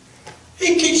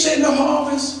 He keeps saying the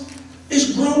harvest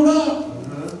is grown up.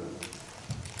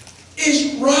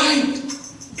 It's right.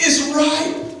 It's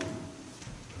right.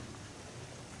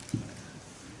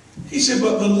 He said,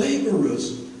 but the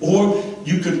laborers, or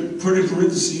you could put in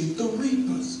parentheses, the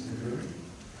reapers,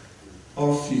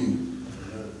 are few.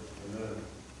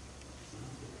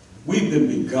 We've been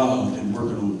beguiled and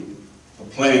working on a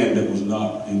plan that was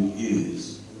not in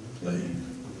his plan.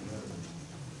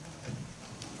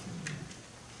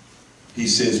 He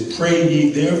says, pray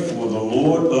ye therefore the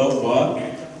Lord of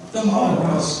what? The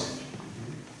harvest,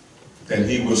 that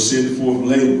he will send forth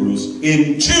laborers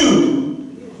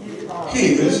into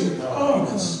his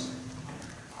harvest.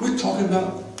 We're talking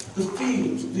about the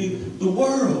fields, the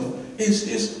world is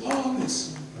his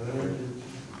harvest.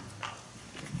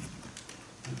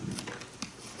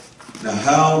 Now,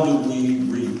 how do we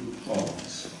reap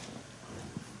harvest?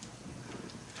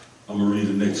 I'm going to read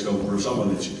the next couple verses. I'm going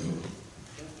to let you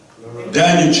go.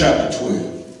 Daniel chapter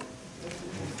 12.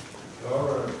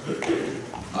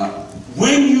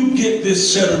 When you get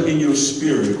this settled in your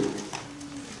spirit,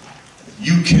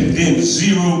 you can then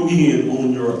zero in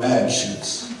on your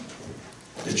actions.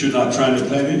 That you're not trying to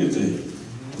plan anything.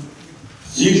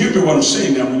 You hear me what I'm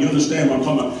saying now. When you understand what I'm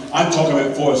talking about, I'm talking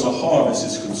about as far as the harvest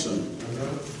is concerned.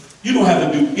 You don't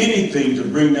have to do anything to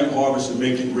bring that harvest and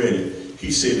make it ready.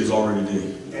 He said it's already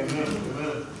there.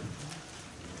 Amen.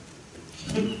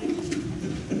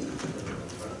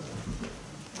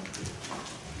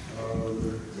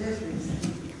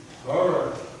 All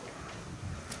right.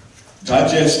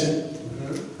 Digest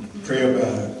it. Pray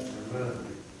about it.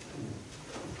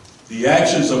 The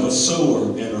actions of a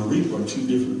sower and a reaper are two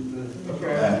different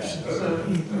actions.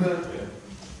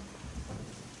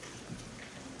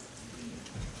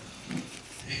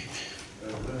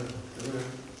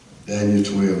 Daniel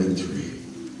 12:3.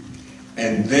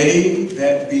 And they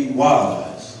that be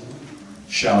wise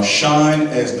shall shine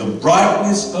as the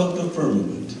brightness of the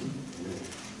firmament.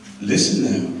 Listen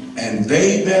now. And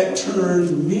they that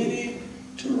turn many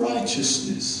to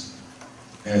righteousness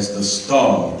as the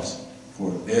stars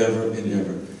forever and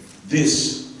ever.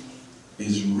 This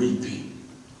is reaping.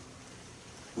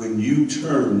 When you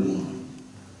turn one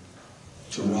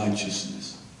to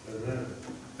righteousness.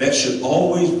 That should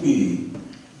always be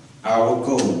our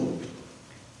goal,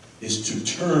 is to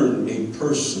turn a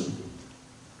person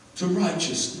to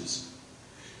righteousness.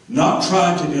 Not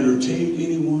trying to entertain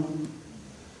anyone,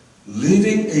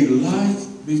 living a life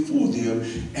before them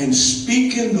and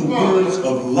speaking the words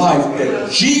of life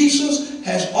that Jesus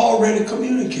has already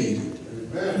communicated.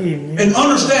 Amen. And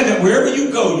understand that wherever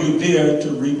you go, you're there to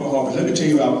reap a harvest. Let me tell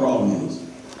you what our problem is.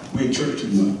 We're in church too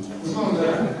much. Come on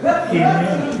now.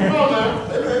 Amen. Come on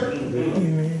now.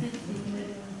 Amen.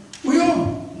 We are.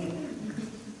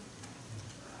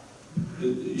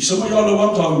 Some of y'all know what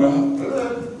I'm talking about.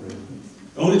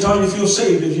 The only time you feel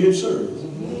saved is you're in service.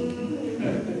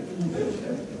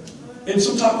 In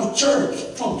some type of church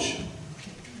function.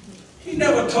 He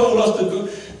never told us to go.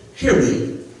 Hear me.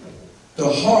 The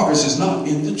harvest is not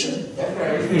in the church.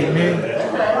 Amen.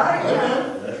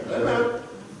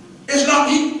 It's not,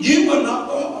 you are not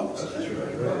the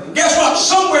harvest. Guess what?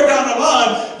 Somewhere down the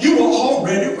line, you were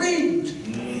already reaped.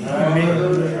 Amen.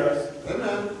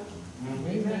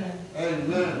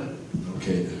 Amen.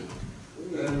 Okay.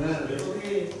 Amen.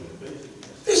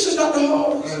 This is not the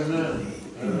harvest. Amen.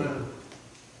 Amen.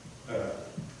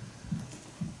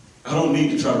 I don't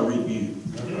need to try to reap you.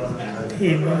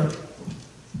 Amen.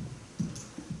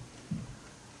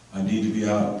 I need to be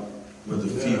out where the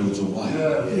fields are white.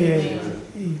 Yeah.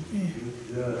 Amen.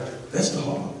 That's the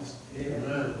harvest.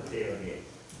 Amen.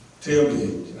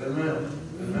 Tailgate. Amen.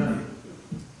 Amen.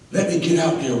 Let me get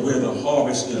out there where the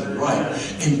harvest is right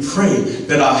and pray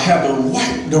that I have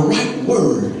the right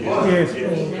word Yes,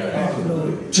 Lord. Yes,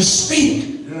 Lord. to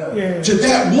speak Yes. to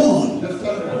that one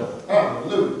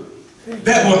Hallelujah.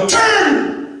 that will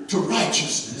turn to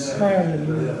righteousness.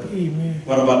 Hallelujah. Amen.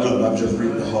 What have I done? I've just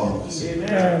reaped the harvest.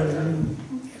 Hallelujah.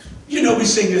 You know we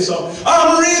sing this song.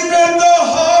 I'm reaping the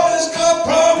harvest God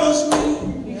promised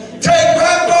me. Take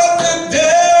back what the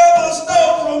devil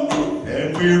stole from me.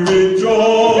 And we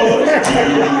rejoice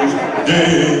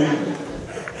today.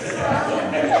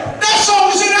 That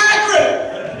song is inaccurate.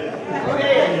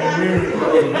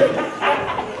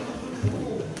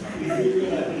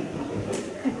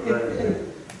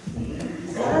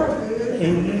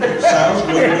 Sounds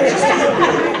good.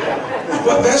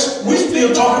 But we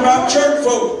still talking about church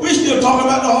folk. We still talking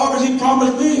about the harvest he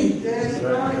promised me. That's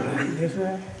right. That's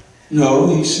right. No,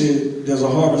 he said, there's a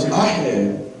harvest I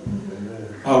have.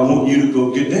 I want you to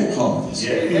go get that harvest.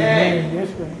 Amen.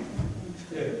 That's right.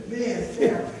 Being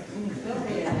selfish.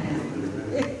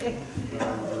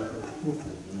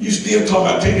 You still talking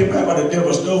about taking back what the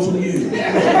devil stole from you.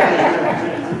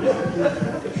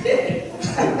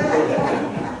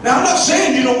 Now, I'm not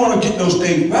saying you don't want to get those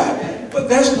things back, but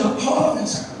that's not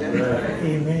harvest.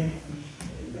 Amen.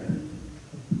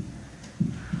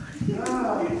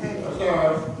 Oh, thank you. That's all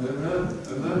right. Amen.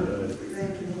 Amen.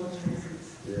 Thank you, Lord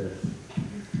Jesus.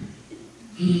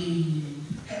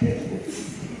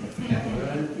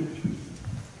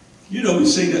 You know we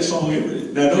sing that song every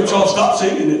day. Now, don't y'all stop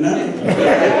singing it now.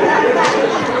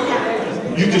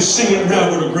 You can sing it now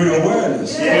with a great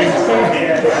awareness. See,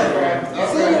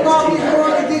 while we're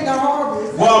going to get the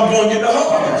harvest, Well, I'm going to get the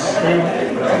harvest.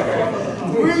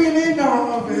 bringing in the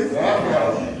harvest.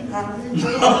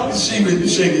 See what you're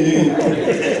shaking in.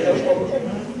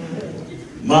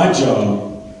 My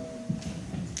job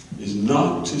is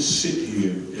not to sit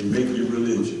here and make you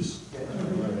religious.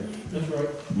 That's right.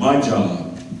 My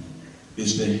job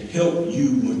is to help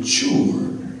you mature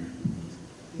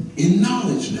in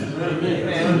knowledge now.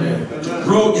 To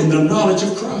grow in the knowledge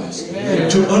of Christ.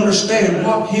 To understand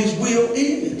what his will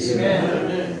is.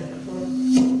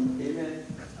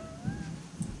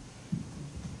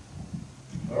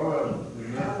 All right.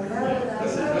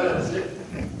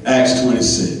 Acts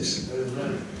 26.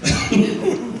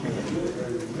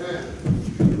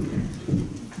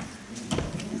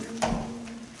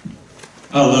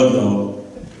 I love y'all.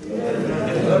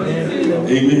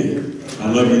 Amen. I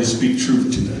love you to speak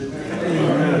truth to me.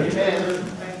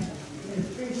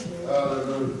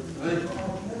 Hallelujah. Thank you.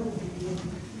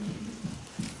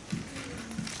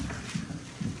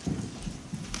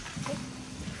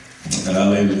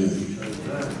 Hallelujah.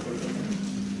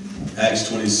 Acts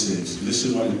 26.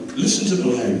 Listen to the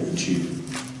language here.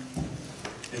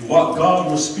 And what God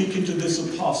was speaking to this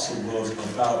apostle was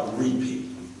about reaping.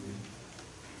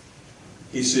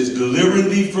 He says, delivering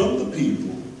thee from the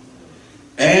people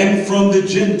and from the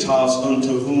Gentiles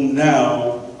unto whom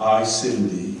now I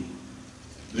send thee.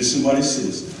 Listen what it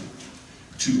says now.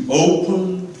 To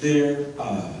open their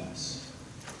eyes,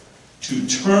 to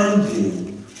turn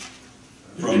them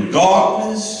from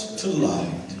darkness to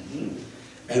light,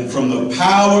 and from the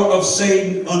power of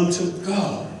Satan unto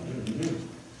God,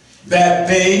 that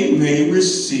they may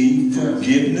receive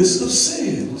forgiveness of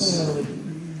sins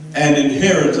and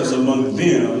inheritance among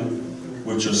them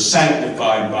which are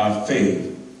sanctified by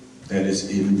faith that is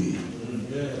in me.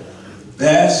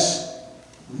 That's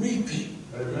reaping.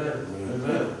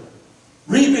 Amen.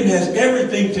 Reaping has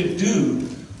everything to do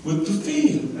with the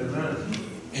field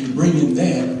and bringing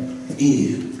that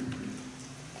in.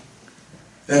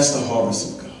 That's the harvest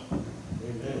of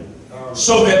God.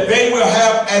 So that they will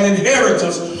have an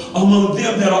inheritance among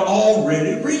them that are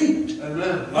already reaped.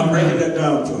 I'm breaking that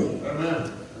down for you.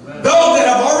 Those that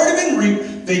have already been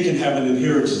reaped, they can have an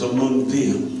inheritance among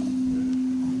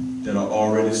them that are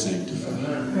already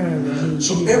sanctified.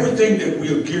 So everything that we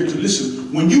are geared to,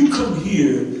 listen, when you come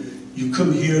here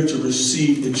to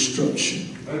receive instruction,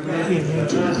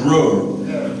 to grow.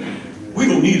 We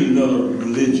don't need another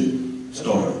religion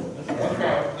started. That's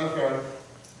right.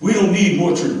 We don't need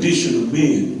more traditional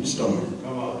men started.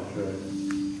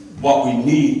 What we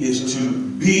need is to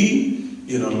be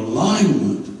in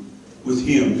alignment with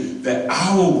him, that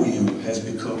our will has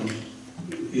become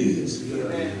his.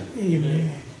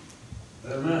 Amen.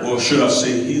 Or should I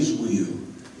say his will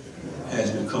has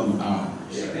become ours.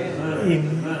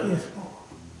 Amen. Yes,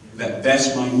 Lord.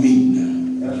 That's my need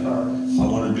now. That's right. I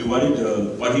want to do what he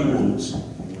does, what he wants,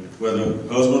 whether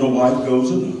husband or wife goes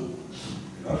or not.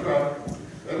 That's right.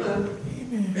 Amen.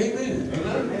 Amen.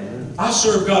 Amen. I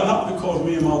serve God not because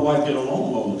me and my wife get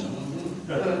along all the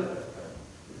time.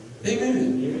 Amen.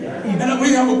 And we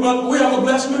have a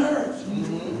blessed marriage.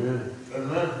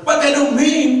 But that don't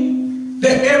mean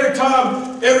that every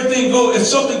time if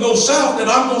something goes south, that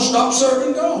I'm going to stop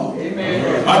serving God.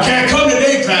 Amen. I can't come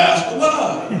today, Pastor.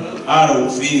 Why? I don't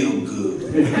feel good.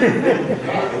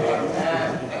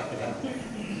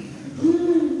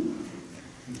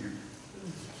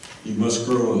 You must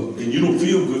grow up. And you don't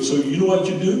feel good, so you know what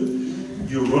you do?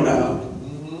 You run out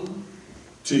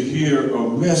to hear a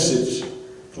message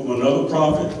from another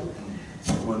prophet,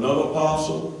 from another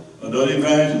apostle, another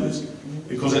evangelist,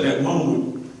 because at that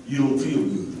moment, you don't feel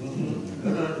good.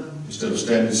 Instead of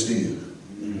standing still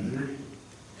and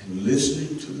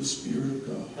listening to the Spirit of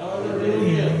God.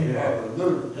 Hallelujah.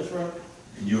 That's right.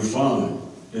 And you'll find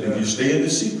that if you stay in the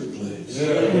secret place,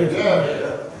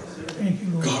 Thank you,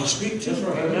 Lord. God will speak to you.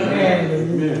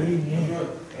 Hallelujah.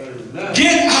 Amen.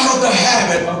 Get out of the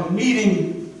habit of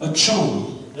needing a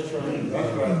charm That's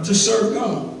right. to serve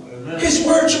God. His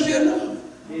word should be enough.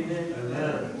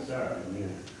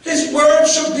 His word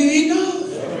should be enough.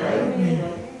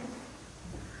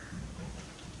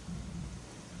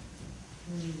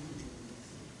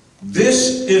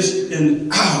 This is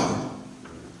an hour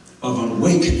of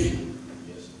awakening.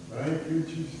 Thank you,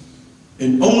 Jesus.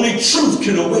 And only truth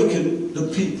can awaken the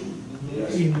people.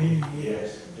 Amen.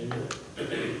 Yes.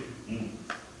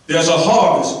 There's a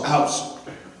harvest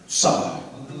outside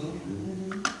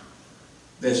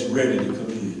that's ready to come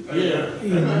in.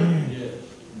 Amen.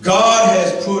 God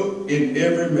has put in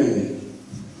every man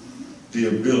the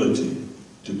ability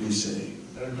to be saved.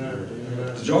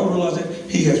 Did y'all realize that?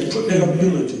 He has put that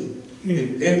ability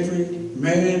in every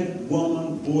man,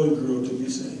 woman, boy, girl to be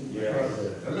saved.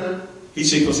 He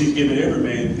said because he's given every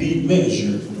man the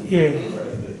measure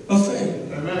of faith.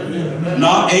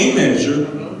 Not a measure,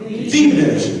 the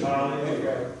measure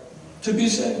to be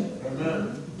saved.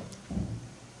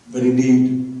 But he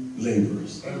needs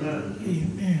laborers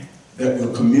Amen. that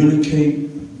will communicate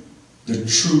the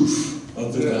truth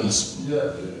of the gospel.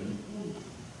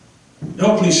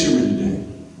 Y'all please hear me today.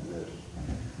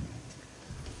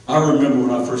 I remember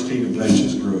when I first came to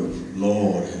Blanchard's Grove.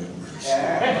 Lord have mercy.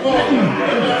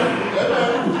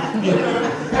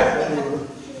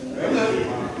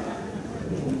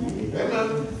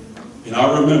 And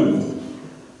I remember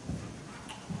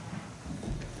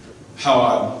how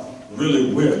I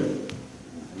really wept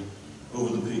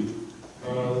over the people.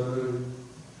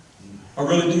 I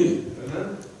really did.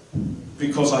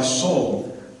 Because I saw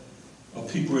a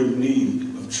people in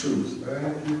need of truth.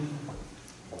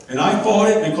 And I fought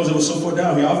it because it was so far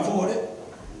down here. I fought it.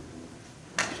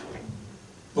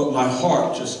 But my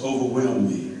heart just overwhelmed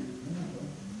me.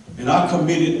 And I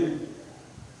committed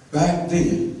back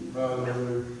then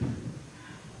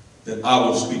that I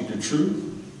would speak the truth.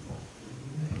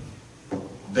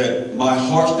 That my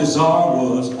heart's desire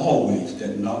was always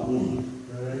that not one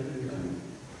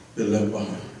be left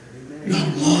behind. Not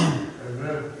one.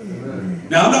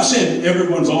 Now, I'm not saying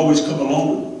everyone's always come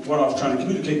along with what I was trying to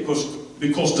communicate,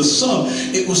 because to some,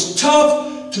 it was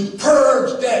tough to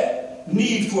purge that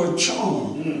need for a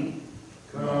charm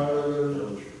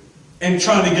and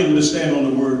trying to get them to stand on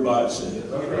the word by itself.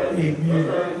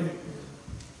 Amen.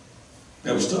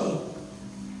 That was tough.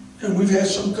 And we've had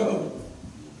some come.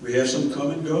 We had some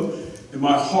come and go. And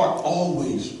my heart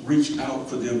always reached out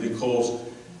for them because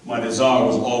my desire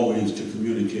was always to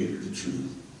communicate the truth.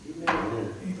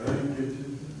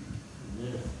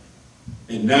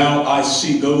 And now I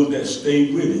see those that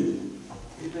stayed with it.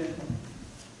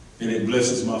 And it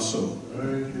blesses my soul.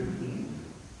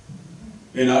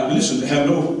 And I listen, have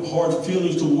no hard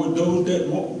feelings toward those that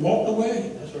walked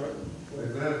away. That's right.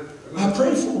 I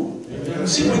pray for them.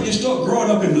 See, when you start growing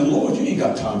up in the Lord, you ain't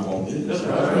got time for all this.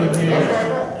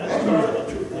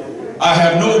 I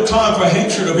have no time for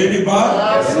hatred of anybody.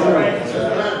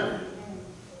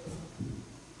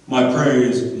 My prayer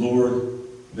is, Lord,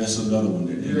 that's another one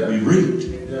that needs to be reached.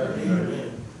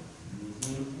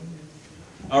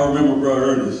 I remember Brother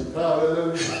Ernest.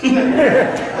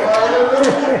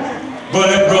 But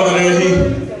that brother there,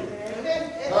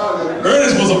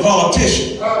 Ernest was a politician.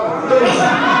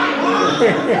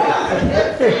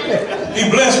 He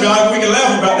blessed me. We can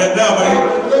laugh about that now, but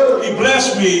he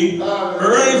blessed me.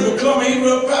 Ernest would come, he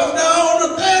would pass down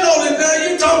the pen on it. Now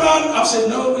you talking about? I said,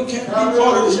 no, we can't be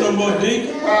part of this no more,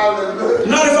 Deacon.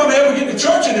 Not if I'm ever getting to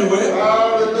church anywhere.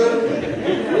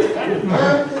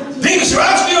 Deacon said,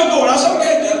 I'm still going. I said,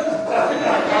 okay, Deacon.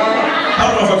 I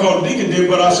don't know if I called him Deacon did,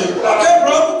 but I said, okay,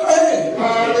 brother, go ahead.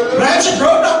 Glad you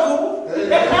brought that cool.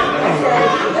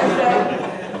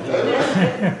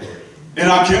 And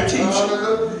I kept teaching.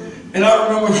 And I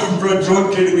remember when Brother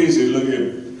Jordan came to me and said, look here,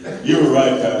 you were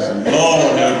right, Pastor.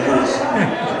 Lord have mercy.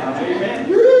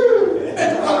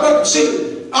 And, see,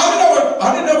 I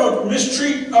didn't ever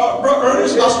mistreat Brother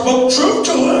Ernest. I spoke truth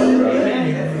to him.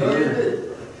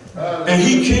 And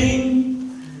he came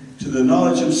to the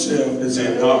knowledge himself and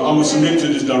said, I'm going to submit to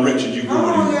this direction you're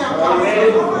going in.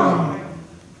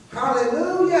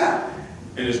 Hallelujah.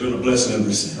 And it's been a blessing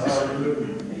ever since.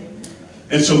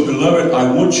 And so, beloved, I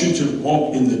want you to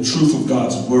walk in the truth of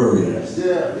God's word.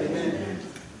 Yeah.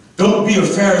 Don't be a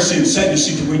Pharisee and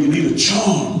Sadducee to where you need a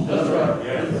charm. That's right.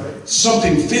 Yeah.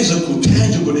 Something physical,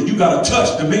 tangible that you got to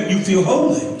touch to make you feel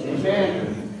holy.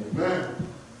 Amen.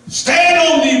 Stand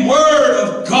on the word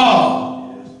of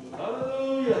God.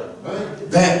 Hallelujah.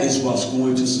 That is what's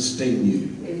going to sustain you.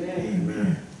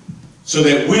 Amen. So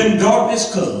that when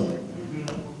darkness comes,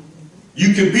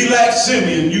 you can be like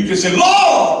Simeon. You can say,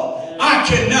 Lord, I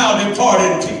can now depart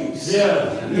in peace.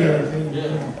 Yeah.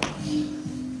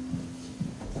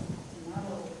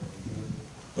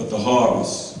 But the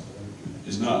harvest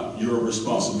is not your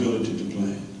responsibility to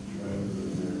plant.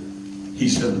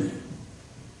 He's done it.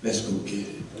 Let's go get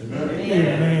it.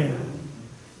 Amen.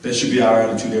 That should be our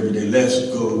attitude every day. Let's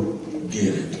go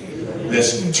get it.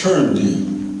 Let's turn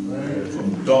them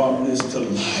from darkness to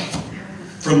light,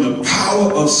 from the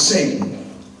power of Satan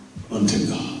unto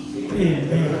God.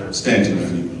 Amen. Stand to your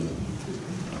feet.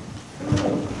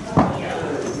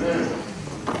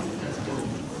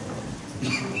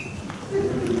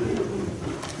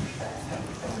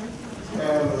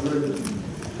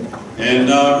 And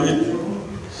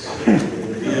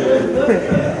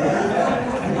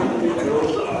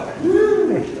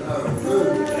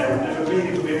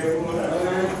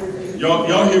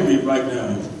y'all hear me right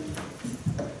now.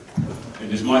 And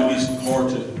this might be hard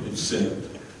to accept.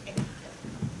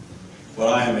 But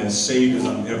I am as saved as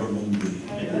I'm ever going to be.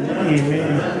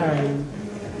 Amen.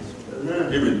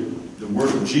 The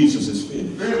work of Jesus is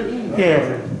finished.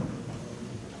 Yeah.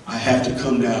 I have to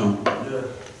come down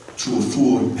to a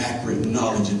full, accurate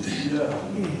knowledge of that.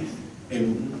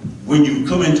 And when you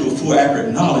come into a full,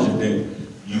 accurate knowledge of that,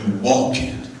 you walk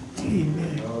it.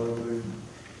 Amen.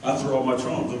 I throw all my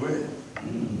traumas away.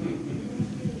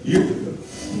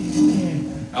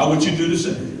 I want you to do the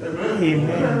same.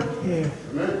 Amen. Yeah.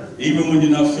 Even when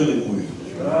you're not feeling well.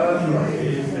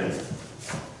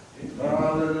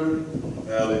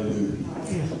 Hallelujah.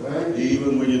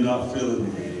 Even when you're not feeling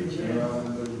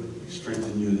well.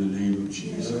 Strengthen you in the name of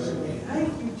Jesus. Thank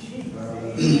you,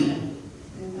 Jesus.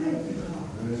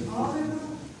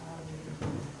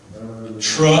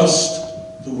 Trust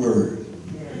the word.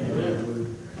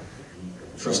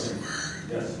 Trust the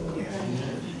word.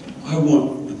 I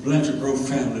want the Blanchard Grove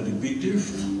family to be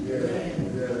different.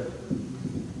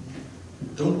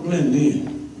 Don't blend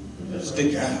in.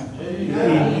 Stick out.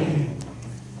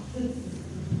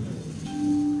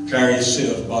 Carry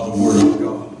yourself by the word of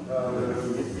God.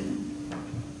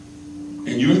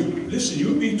 And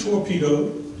you'll be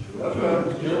torpedoed.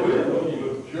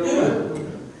 Yeah.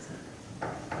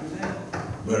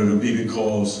 But it'll be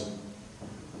because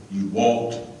you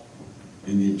walked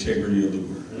in the integrity of the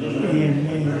word.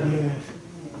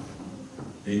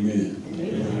 Amen.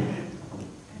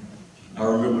 I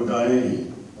remember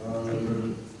Diane.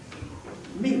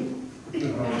 Me.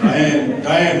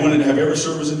 Diane wanted to have every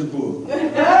service in the book.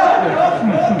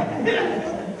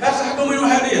 Pastor, how come we don't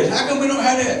have this? How come we don't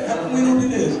have that? How come we don't do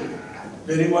this?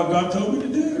 That ain't what God told me to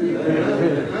do.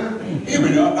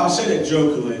 I'll say that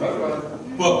jokingly.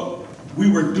 But we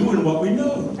were doing what we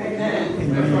know.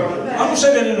 I don't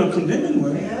say that in a condemning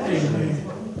way.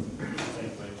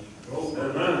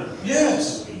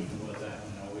 Yes.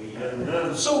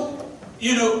 So, I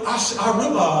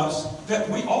realized that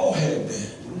we all had that.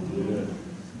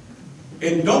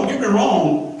 And don't get me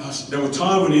wrong, there was a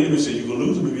time when the enemy said, you're going to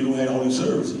lose them if you don't have only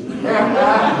service.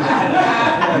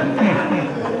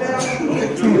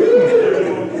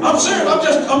 I'm serious.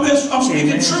 I'm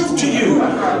speaking truth to you.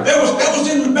 That was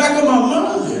in the back of my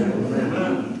mind.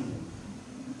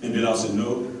 And then I said,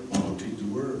 no, I'm going to teach the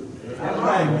word.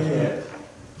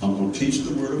 I'm going to teach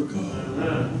the word of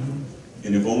God.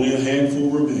 And if only a handful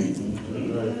remain,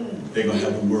 they're going to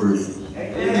have the word in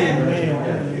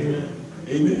them.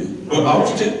 Amen. But I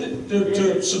was tempted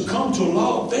to succumb to a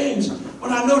lot of things,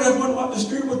 but I know that wasn't what the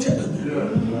Spirit was telling me.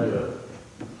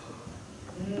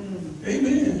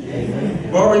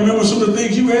 Amen. Well, I remember some of the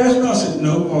things you asked me. I said,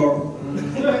 no, Barbara.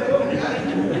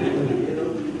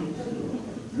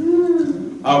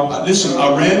 Listen,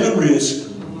 I ran the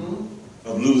risk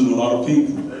of losing a lot of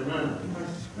people.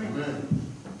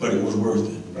 But it was worth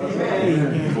it.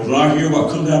 Because when I hear what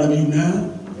comes out of you now,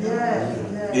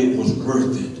 it was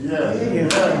worth it. Amen.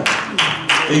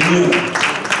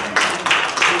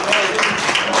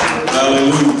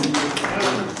 Hallelujah.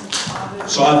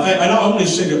 So I think, and I only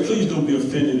say that, please don't be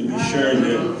offended in me sharing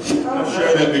that. I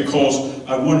share that because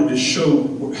I wanted to show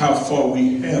how far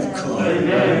we have come.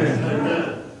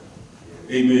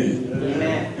 Amen.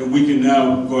 And we can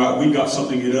now go out. We got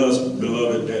something in us,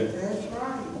 beloved, that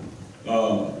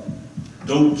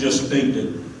don't just think that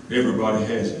everybody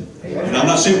has it. And I'm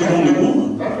not saying we're the only one.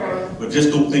 But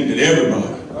just don't think that everybody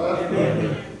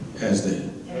has that.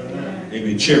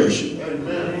 Amen. Cherish it.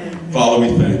 Father,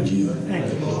 we thank you.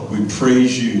 We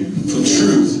praise you for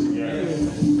truth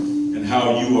and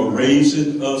how you are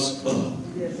raising us up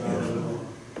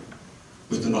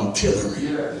with an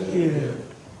artillery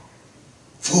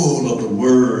full of the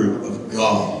word of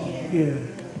God,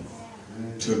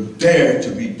 to dare to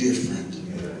be different,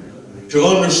 to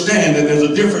understand that there's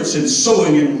a difference in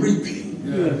sowing and reaping.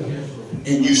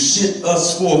 And you sent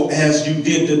us forth as you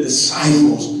did the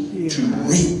disciples to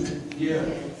reap.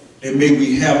 And may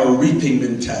we have a reaping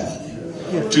mentality,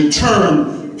 to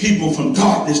turn people from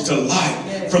darkness to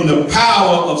light, from the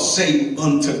power of Satan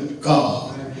unto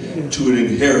God, to an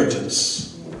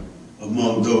inheritance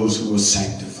among those who are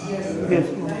sanctified.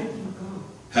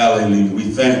 Hallelujah. We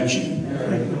thank you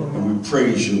and we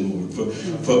praise you, Lord,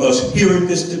 for us hearing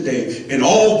this today. And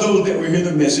all those that will hear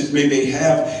the message, may they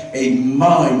have a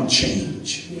mind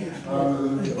change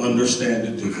to understand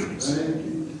the difference.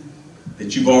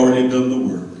 That you've already done the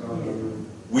work.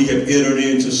 We have entered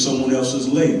into someone else's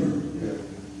labor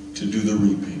to do the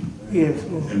reaping.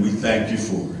 And we thank you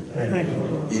for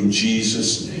it. In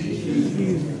Jesus'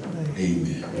 name,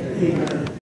 amen.